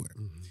sanctuary.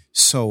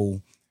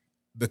 So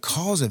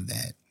because of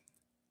that,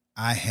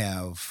 I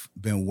have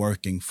been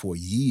working for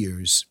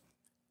years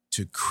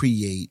to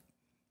create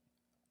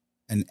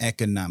an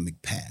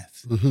economic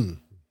path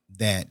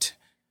that,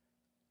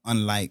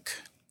 unlike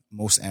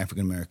most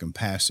African-American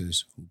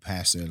pastors who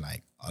pastor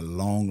like a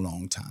long,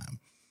 long time,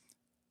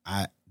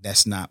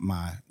 that's not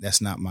my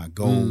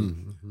goal.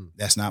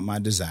 That's not my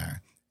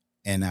desire.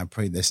 And I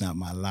pray that's not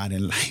my lot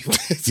in life.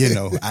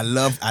 I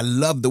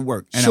love the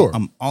work, and Sure.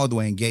 I'm all the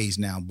way engaged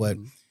now. But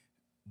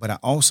I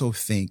also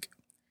think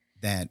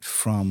that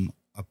from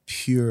a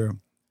pure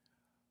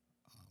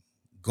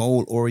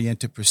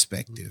goal-oriented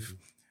perspective,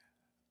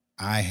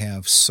 I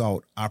have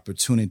sought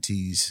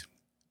opportunities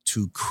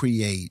to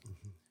create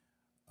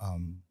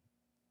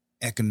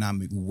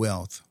economic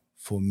wealth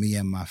for me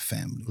and my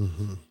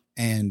family.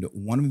 And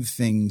one of the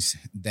things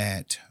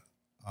that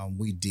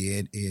we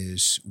did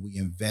is we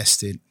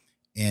invested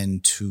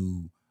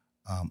into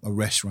a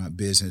restaurant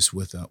business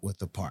with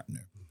a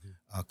partner,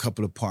 a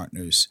couple of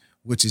partners,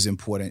 which is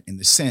important in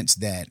the sense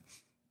that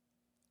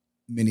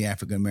many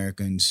African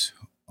Americans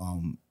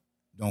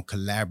don't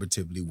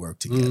collaboratively work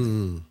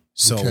together.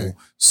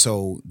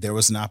 So there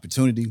was an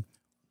opportunity.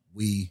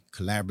 We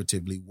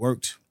collaboratively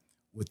worked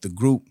with the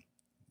group,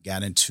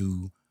 got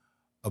into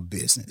a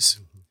business.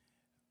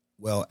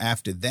 Well,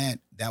 after that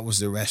was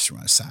the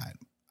restaurant side.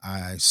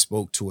 I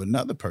spoke to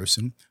another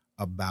person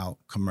about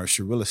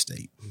commercial real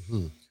estate.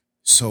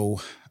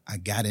 So I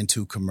got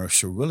into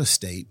commercial real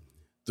estate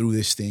through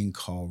this thing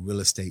called real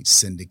estate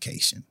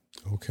syndication.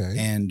 Okay.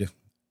 And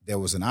there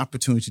was an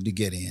opportunity to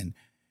get in.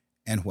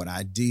 And what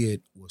I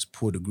did was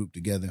pull the group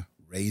together,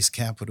 raise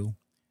capital,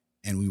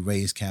 and we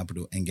raised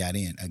capital and got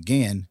in.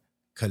 Again,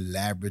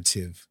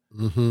 collaborative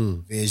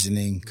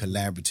visioning,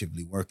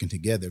 collaboratively working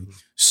together.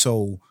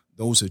 So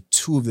those are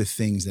two of the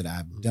things that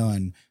I've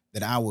done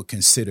that I would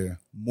consider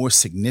more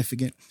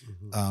significant.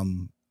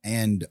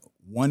 And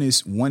one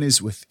is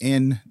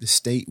within the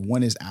state,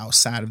 one is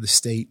outside of the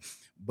state.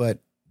 But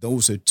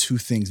those are two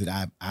things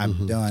that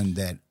I've done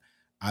that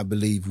I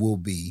believe will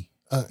be,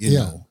 you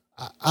know.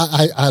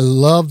 I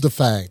love the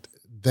fact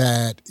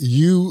that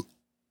you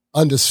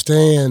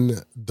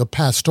understand the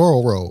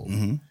pastoral role,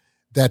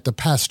 that the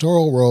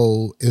pastoral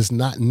role is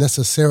not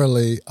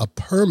necessarily a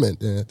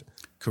permanent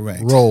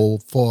Correct. role.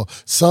 For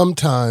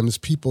sometimes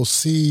people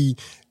see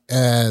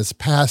as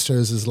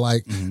pastors is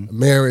like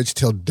marriage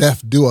till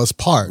death do us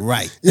part.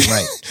 Right.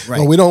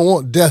 Well, we don't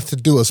want death to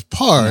do us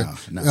part.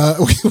 No.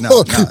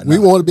 We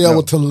want to be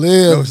able to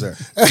live No, sir.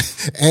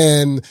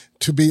 and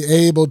to be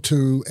able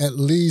to, at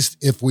least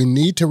if we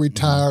need to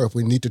retire, if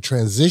we need to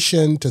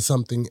transition to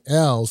something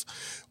else,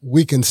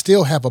 we can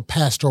still have a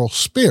pastoral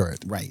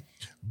spirit. Right.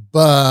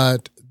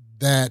 But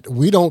that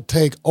we don't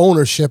take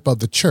ownership of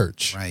the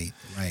church. Right.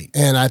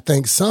 And I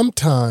think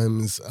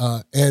sometimes,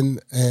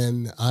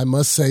 and I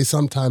must say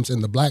sometimes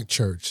in the black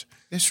church,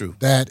 That's true.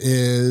 that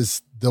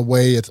is the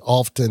way it's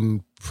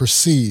often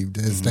perceived,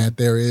 is that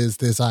there is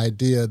this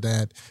idea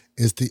that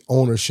is the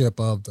ownership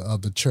of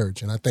the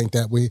church. And I think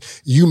that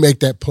you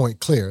make that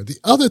point clear. The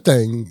other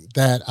thing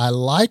that I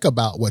like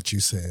about what you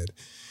said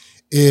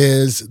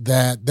is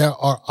that there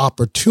are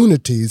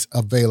opportunities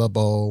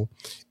available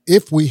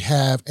if we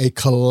have a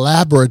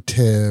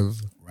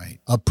collaborative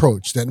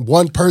approach, that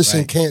one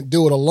person can't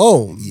do it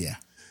alone. Yeah.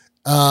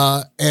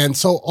 And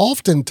so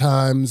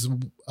oftentimes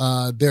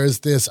there's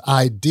this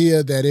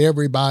idea that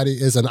everybody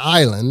is an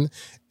island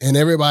and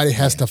everybody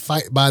has to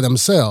fight by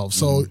themselves.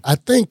 So I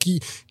think you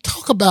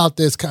talk about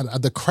this kind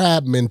of the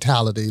crab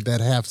mentality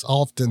that has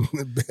often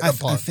been a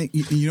part. I think,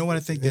 you know what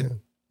I think that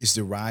is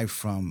derived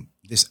from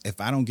this.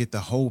 If I don't get the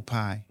whole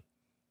pie,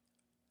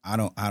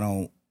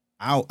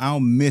 I'll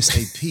miss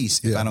a piece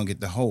if Yeah. I don't get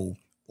the whole.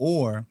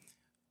 Or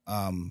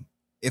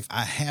if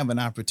I have an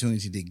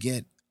opportunity to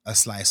get a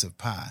slice of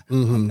pie,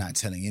 Mm-hmm. I'm not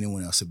telling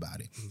anyone else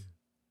about it.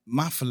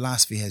 My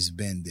philosophy has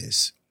been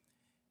this: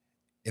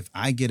 if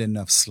I get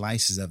enough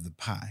slices of the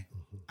pie,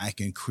 I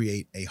can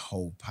create a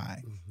whole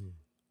pie.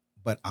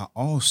 But I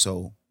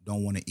also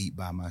don't want to eat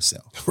by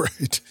myself.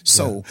 Right.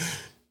 So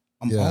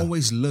I'm Yeah.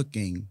 always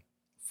looking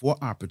for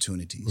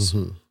opportunities.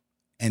 Mhm.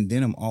 And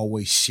then I'm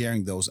always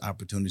sharing those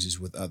opportunities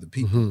with other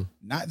people. Mhm.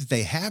 Not that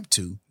they have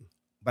to,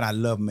 but I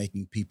love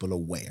making people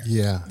aware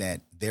Yeah.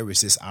 that there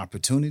is this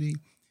opportunity.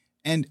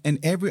 And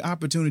every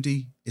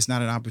opportunity is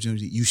not an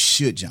opportunity you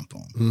should jump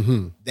on.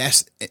 Mm-hmm.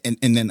 That's and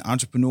then the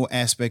entrepreneur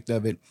aspect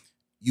of it,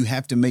 you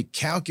have to make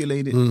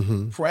calculated,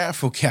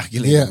 prayerful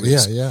calculated Mm-hmm. Yeah.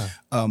 risk. Yeah.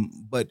 Yeah.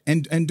 But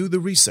do the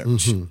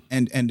research. Mhm.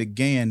 And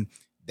again,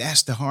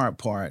 that's the hard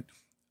part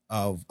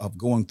of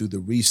going through the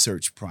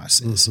research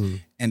process. Mm-hmm.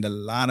 And a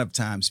lot of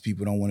times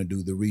people don't want to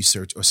do the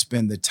research or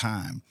spend the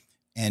time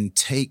and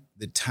take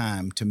the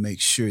time to make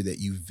sure that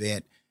you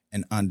vet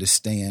and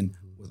understand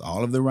with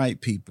all of the right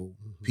people,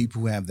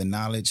 people who have the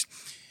knowledge.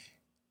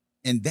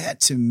 And that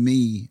to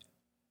me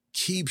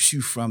keeps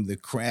you from the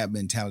crab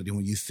mentality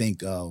when you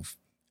think of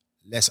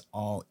let's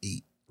all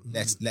eat.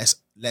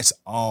 Let's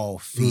all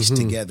feast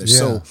together. Yeah.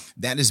 So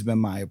that has been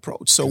my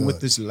approach. So with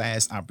Good. this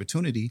last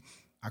opportunity,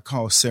 I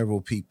called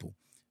several people.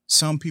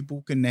 Some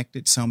people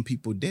connected, some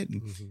people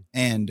didn't.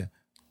 And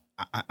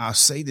I'll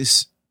say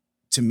this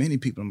to many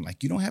people. I'm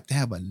like, you don't have to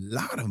have a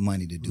lot of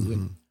money to do it.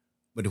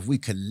 But if we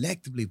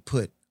collectively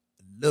put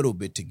a little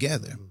bit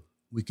together,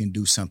 we can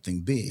do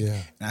something big.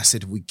 Yeah. And I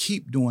said, if we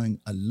keep doing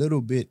a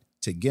little bit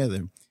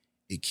together,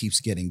 it keeps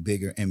getting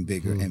bigger and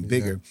bigger and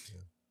bigger.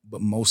 But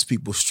most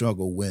people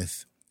struggle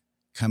with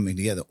coming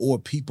together, or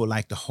people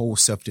like to hold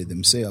stuff to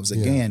themselves.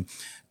 Again,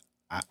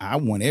 I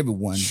want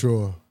everyone.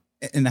 Sure.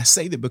 And I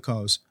say that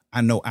because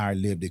I know our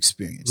lived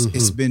experience.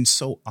 It's been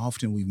so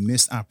often we've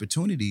missed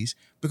opportunities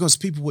because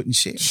people wouldn't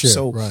share.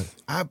 So right.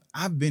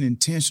 I've been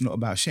intentional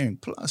about sharing.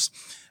 Plus,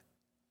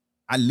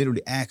 I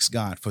literally asked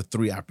God for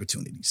 3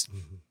 opportunities.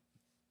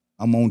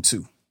 I'm on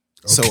 2.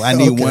 So I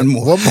need one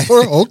more. One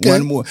more? Okay.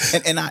 One more.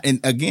 And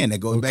again, that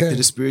goes back Okay. to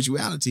the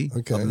spirituality.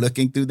 Okay. I'm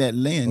looking through that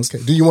lens.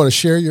 Okay. Do you want to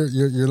share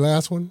your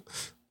last one?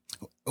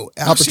 Oh,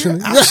 I'll share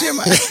Opportunity.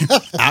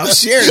 I'll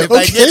share it if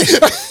I get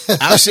it.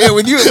 I'll share it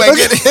with you if I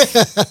get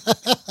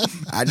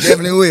it. I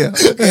definitely will.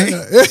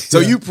 Okay. So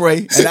you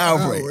pray and I'll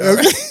pray. All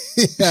right?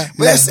 Yeah.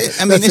 But that's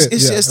it. I mean, That's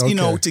it's it. Yeah, just, you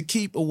know, okay. to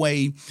keep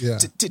away, Yeah.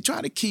 to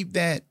try to keep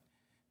that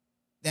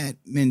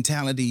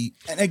mentality.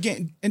 And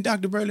again, and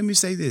Dr. Bird, let me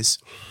say this.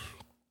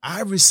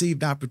 I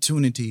received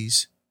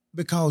opportunities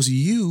because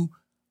you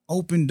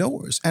opened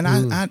doors. And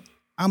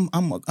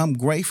I'm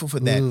grateful for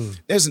that.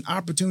 There's an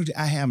opportunity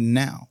I have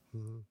now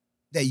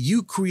that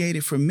you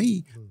created for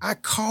me. I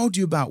called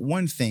you about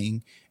one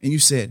thing and you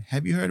said,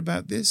 have you heard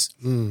about this?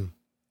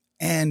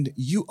 And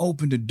you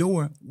opened the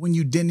door when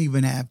you didn't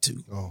even have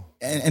to. Oh.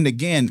 And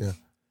again,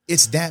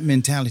 it's that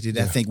mentality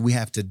that I think we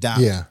have to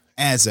adopt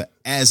as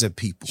a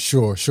people.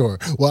 Sure.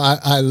 Well,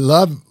 I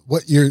love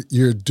what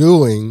you're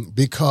doing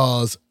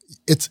because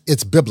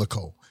it's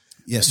biblical.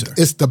 Yes, sir.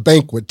 It's the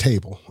banquet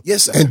table.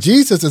 Yes, sir. And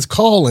Jesus is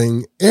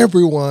calling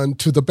everyone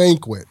to the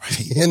banquet.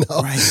 You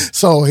know, Right.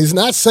 So he's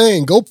not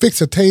saying go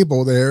fix a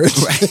table there and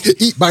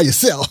eat by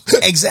yourself.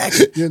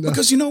 Exactly. You know?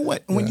 Because you know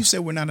what? When you say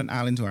we're not an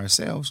island to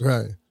ourselves,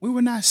 Right. we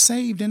were not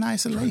saved in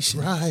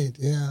isolation. Right.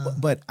 Yeah.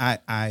 But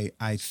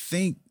I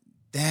think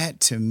that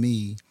to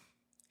me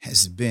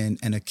has been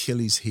an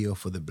Achilles heel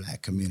for the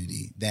Black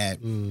community, that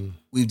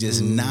we've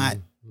just not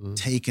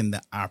taken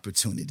the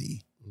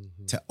opportunity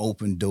to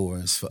open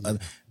doors for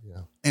others.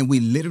 And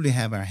we literally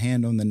have our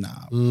hand on the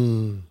knob.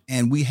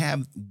 And we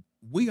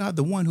are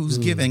the one who's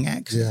giving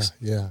access.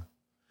 Yeah.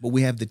 But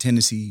we have the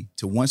tendency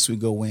to, once we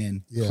go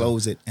in,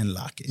 close it and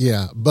lock it.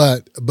 Yeah.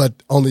 But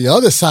on the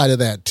other side of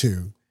that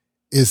too,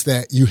 is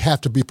that you have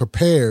to be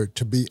prepared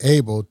to be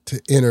able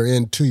to enter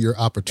into your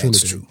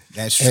opportunity.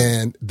 That's true.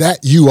 And that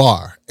you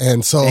are.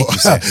 And so,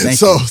 Thank you,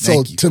 sir.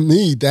 Thank you. to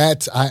me,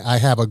 that's, I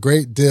have a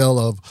great deal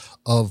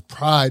of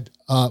pride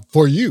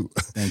for you.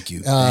 Thank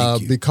you.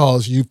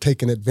 Because you've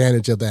taken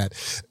advantage of that.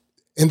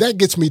 And that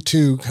gets me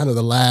to kind of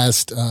the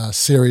last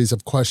series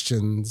of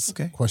questions,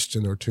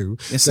 question or two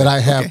that I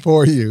have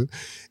for you.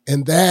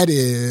 And that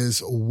is,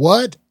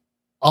 what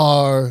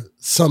are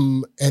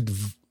some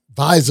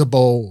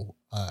advisable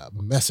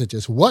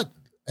messages? What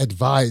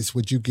advice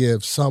would you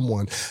give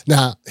someone?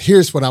 Now,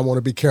 here's what I want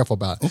to be careful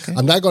about. Okay.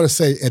 I'm not going to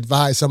say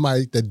advise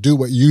somebody to do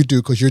what you do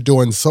because you're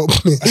doing so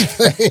many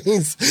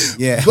things.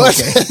 Yeah. But,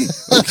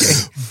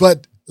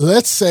 but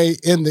let's say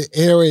in the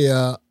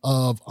area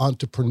of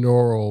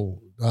entrepreneurial,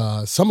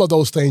 some of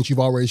those things you've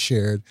already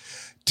shared.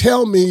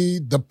 Tell me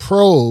the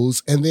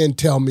pros and then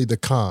tell me the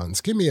cons.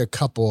 Give me a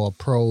couple of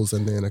pros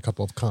and then a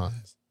couple of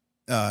cons.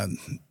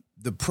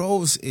 The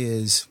pros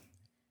is,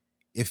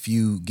 if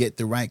you get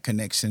the right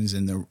connections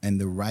and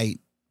the right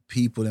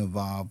people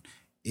involved,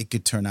 it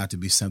could turn out to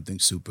be something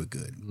super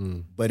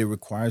good. But it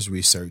requires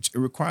research. It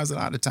requires a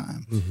lot of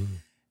time.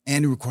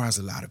 And it requires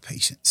a lot of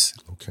patience.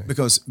 Okay.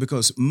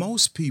 Because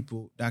most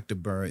people, Dr.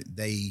 Bird,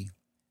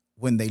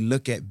 when they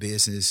look at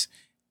business,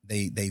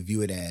 they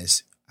view it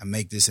as, I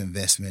make this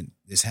investment,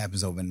 this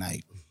happens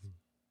overnight. Mm-hmm.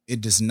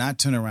 It does not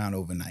turn around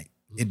overnight.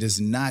 Mm-hmm. It does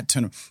not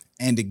turn.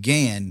 And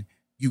again,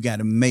 you got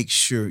to make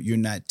sure you're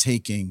not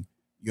taking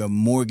your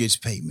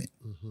mortgage payment.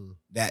 Mm-hmm.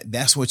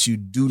 That's what you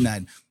do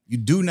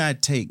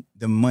not take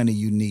the money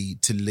you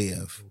need to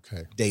live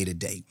day to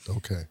day.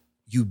 Okay.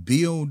 You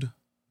build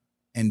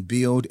and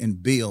build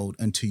and build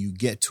until you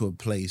get to a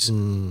place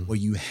where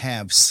you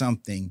have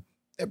something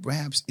that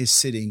perhaps is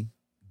sitting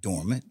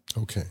dormant.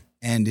 Okay.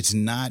 And it's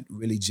not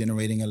really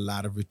generating a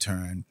lot of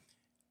return.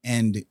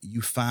 And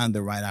you find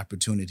the right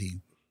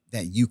opportunity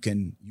that you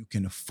can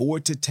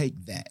afford to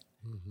take that.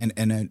 Mm-hmm.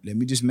 And let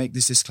me just make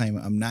this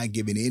disclaimer. I'm not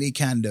giving any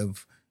kind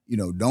of,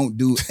 don't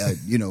do,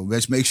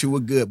 let's make sure we're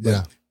good.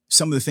 But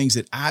some of the things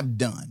that I've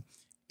done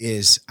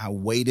is I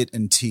waited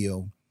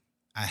until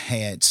I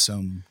had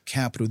some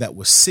capital that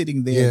was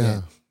sitting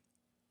there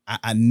that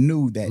I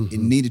knew that it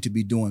needed to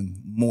be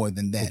doing more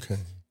than that.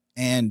 Okay.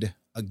 And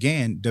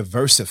again,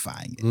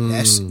 diversifying it.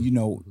 That's,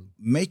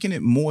 making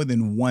it more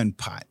than one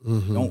pot.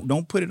 Mm-hmm.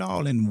 Don't put it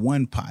all in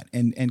one pot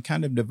and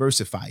kind of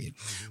diversify it.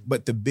 Mm-hmm.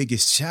 But the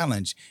biggest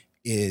challenge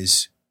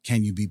is,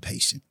 can you be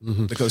patient?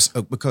 Mm-hmm.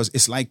 Because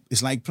it's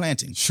like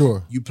planting.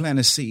 Sure. You plant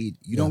a seed,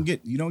 you don't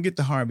get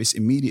the harvest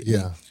immediately.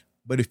 Yeah.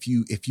 But if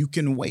you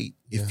can wait,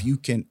 if you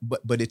can,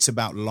 but it's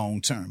about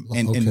long term,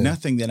 and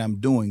nothing that I'm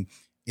doing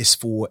is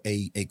for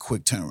a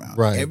quick turnaround.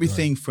 Right.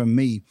 Everything from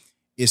me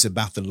is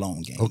about the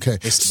long game. Okay.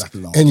 It's about the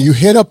long game. And you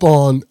hit up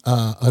on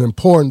an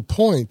important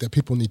point that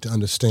people need to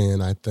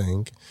understand, I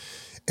think.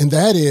 And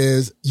that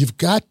is, you've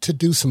got to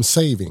do some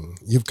saving.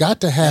 You've got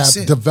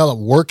to develop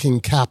working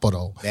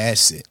capital.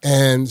 That's it.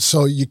 And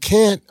so you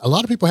can't, a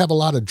lot of people have a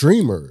lot of there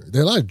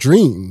are a lot of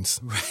dreams.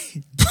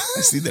 Right.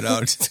 I see that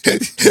all the time.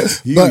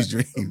 Huge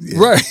dreams. Yeah.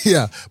 Right,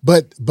 yeah.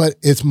 But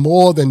it's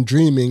more than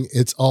dreaming,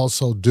 it's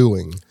also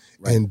doing.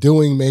 Right. And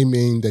doing may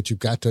mean that you've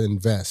got to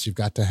invest.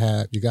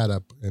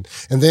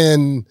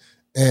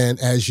 And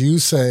as you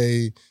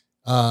say,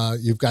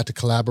 you've got to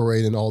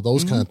collaborate and all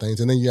those kind of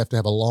things. And then you have to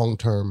have a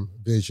long-term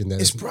vision.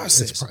 It's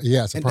process.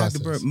 It's a process.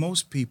 Dr. Bird,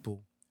 most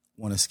people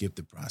want to skip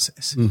the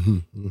process. Mm-hmm,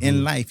 mm-hmm.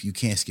 In life, you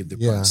can't skip the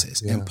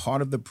process. Yeah. And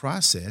part of the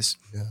process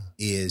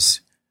is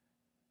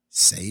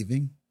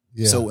saving.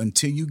 Yeah. So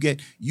until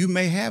you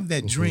may have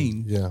that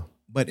dream,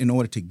 but in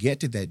order to get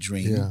to that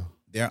dream,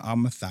 there are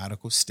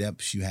methodical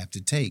steps you have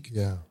to take.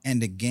 Yeah.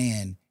 And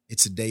again,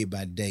 it's a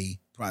day-by-day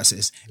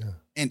process.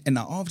 Yeah. And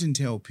I often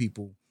tell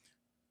people,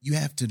 you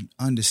have to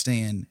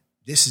understand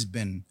this has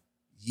been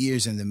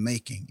years in the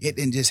making. It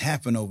didn't just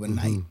happen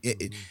overnight.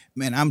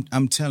 Man,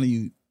 I'm telling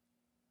you,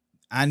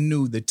 I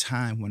knew the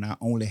time when I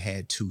only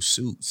had 2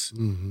 suits.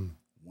 Mm-hmm.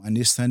 One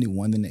this Sunday,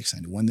 one the next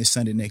Sunday, one this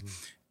Sunday next.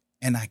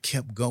 And I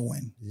kept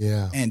going.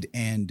 Yeah. And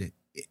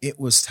it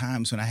was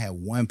times when I had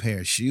 1 pair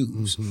of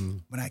shoes,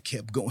 but I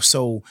kept going.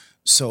 So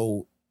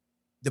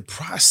the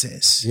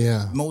process.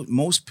 Yeah.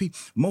 Most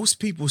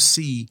people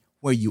see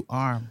where you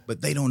are, but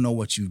they don't know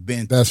what you've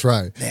been through. That's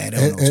right. They don't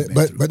know what you've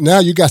been through. But now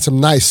you got some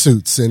nice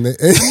suits. And I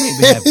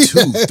maybe have 2,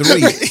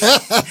 3.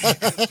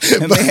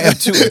 I may have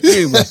 2 or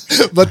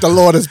 3. But the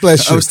Lord has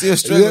blessed you. I'm still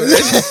struggling.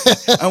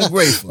 I'm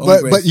grateful.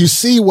 But you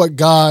see what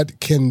God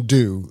can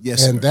do.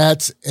 Yes, and sir.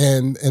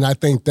 And I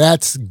think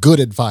that's good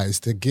advice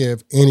to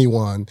give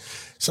anyone.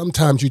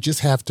 Sometimes you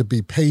just have to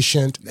be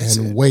patient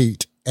and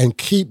wait and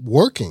keep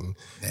working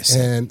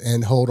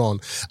and hold on.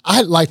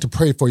 I'd like to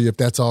pray for you if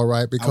that's all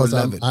right, because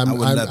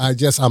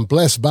I'm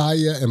blessed by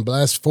you and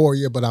blessed for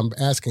you, but I'm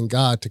asking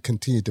God to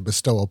continue to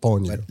bestow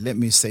upon you. But let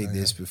me say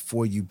this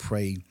before you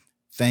pray.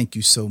 Thank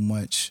you so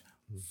much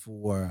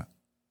for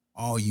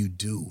all you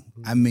do.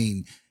 I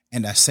mean,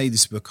 and I say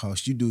this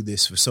because you do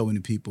this for so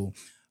many people.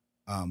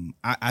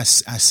 I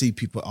see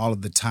people all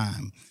of the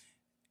time,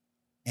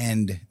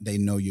 and they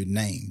know your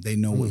name. They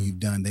know what you've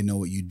done. They know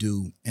what you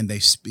do, and they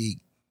speak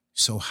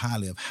so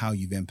highly of how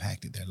you've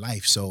impacted their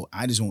life. So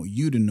I just want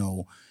you to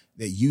know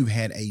that you've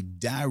had a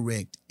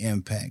direct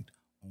impact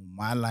on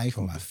my life,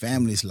 on my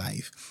family's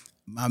life,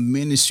 my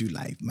ministry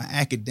life, my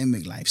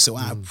academic life. So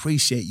I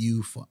appreciate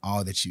you for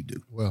all that you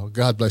do. Well,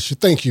 God bless you.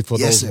 Thank you for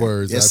those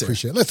words. I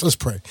appreciate it. Let's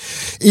pray.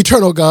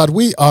 Eternal God,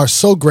 we are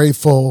so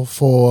grateful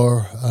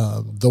for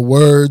the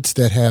words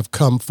that have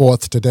come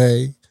forth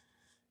today.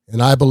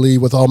 And I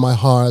believe with all my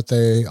heart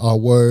they are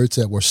words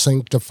that were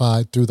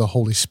sanctified through the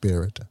Holy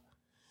Spirit.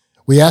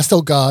 We ask,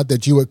 oh God,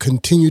 that you would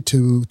continue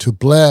to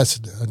bless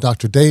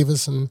Dr.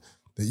 Davison,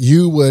 that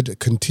you would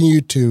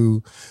continue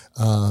to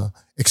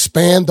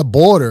expand the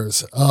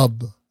borders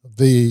of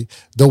the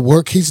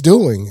work he's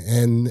doing.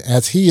 And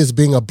as he is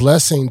being a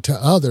blessing to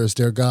others,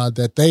 dear God,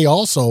 that they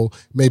also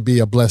may be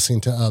a blessing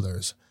to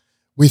others.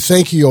 We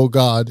thank you, oh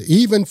God,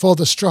 even for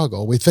the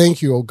struggle. We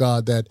thank you, oh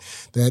God, that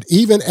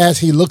even as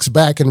he looks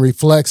back and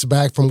reflects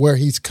back from where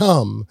he's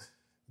come,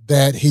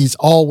 that he's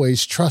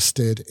always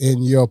trusted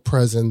in your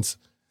presence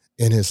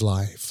in his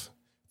life.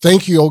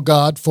 Thank you, oh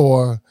God,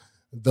 for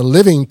the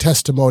living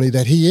testimony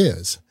that he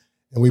is.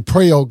 And we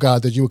pray, oh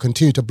God, that you will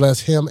continue to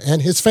bless him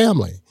and his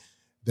family,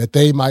 that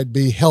they might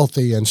be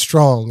healthy and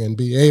strong and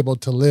be able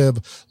to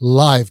live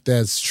life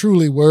that's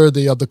truly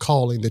worthy of the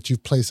calling that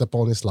you've placed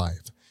upon his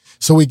life.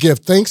 So we give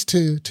thanks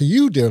to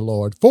you, dear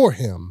Lord, for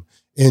him.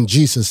 In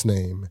Jesus'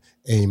 name,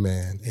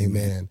 amen.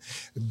 Amen.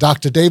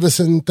 Dr.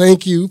 Davison,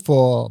 thank you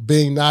for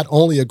being not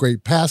only a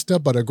great pastor,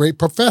 but a great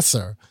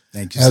professor.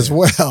 Thank you, as sir.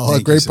 well,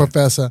 a great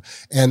professor,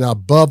 and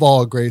above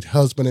all, a great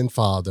husband and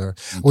father.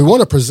 We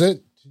want to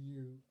present to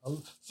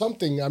you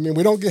something. I mean,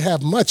 we don't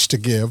have much to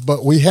give,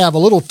 but we have a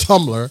little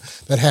tumbler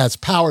that has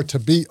Power to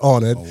Be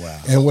on it. Oh,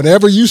 wow. And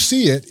whenever you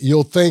see it,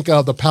 you'll think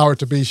of the Power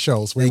to Be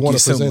show. So we want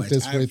to present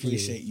this with you. I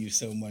appreciate you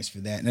so much for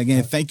that. And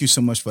again, thank you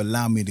so much for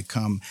allowing me to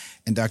come.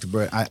 And Dr.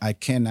 Bird, I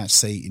cannot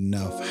say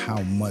enough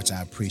how much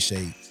I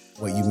appreciate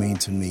what you mean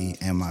to me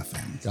and my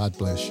family. God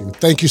bless you.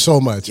 Thank you so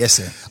much. Yes,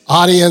 sir.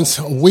 Audience,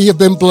 we have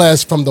been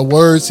blessed from the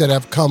words that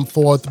have come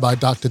forth by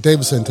Dr.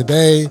 Davison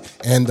today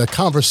and the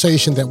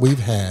conversation that we've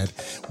had.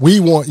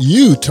 We want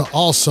you to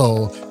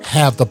also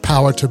have the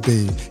power to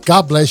be.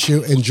 God bless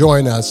you and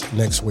join us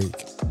next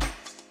week.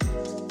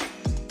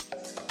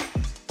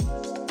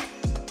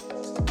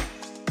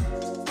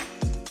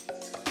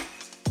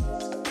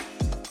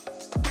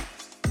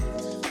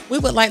 We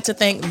would like to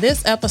thank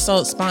this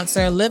episode's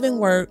sponsor, Living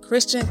Word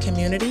Christian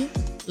Community,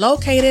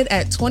 located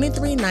at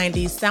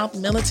 2390 South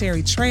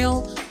Military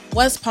Trail,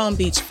 West Palm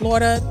Beach,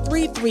 Florida,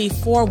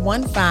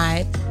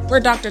 33415, where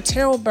Dr.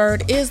 Terrell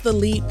Bird is the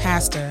lead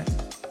pastor.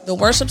 The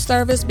worship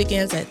service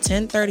begins at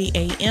 10:30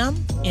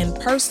 a.m. in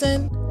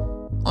person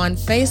on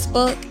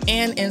Facebook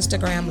and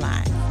Instagram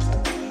Live.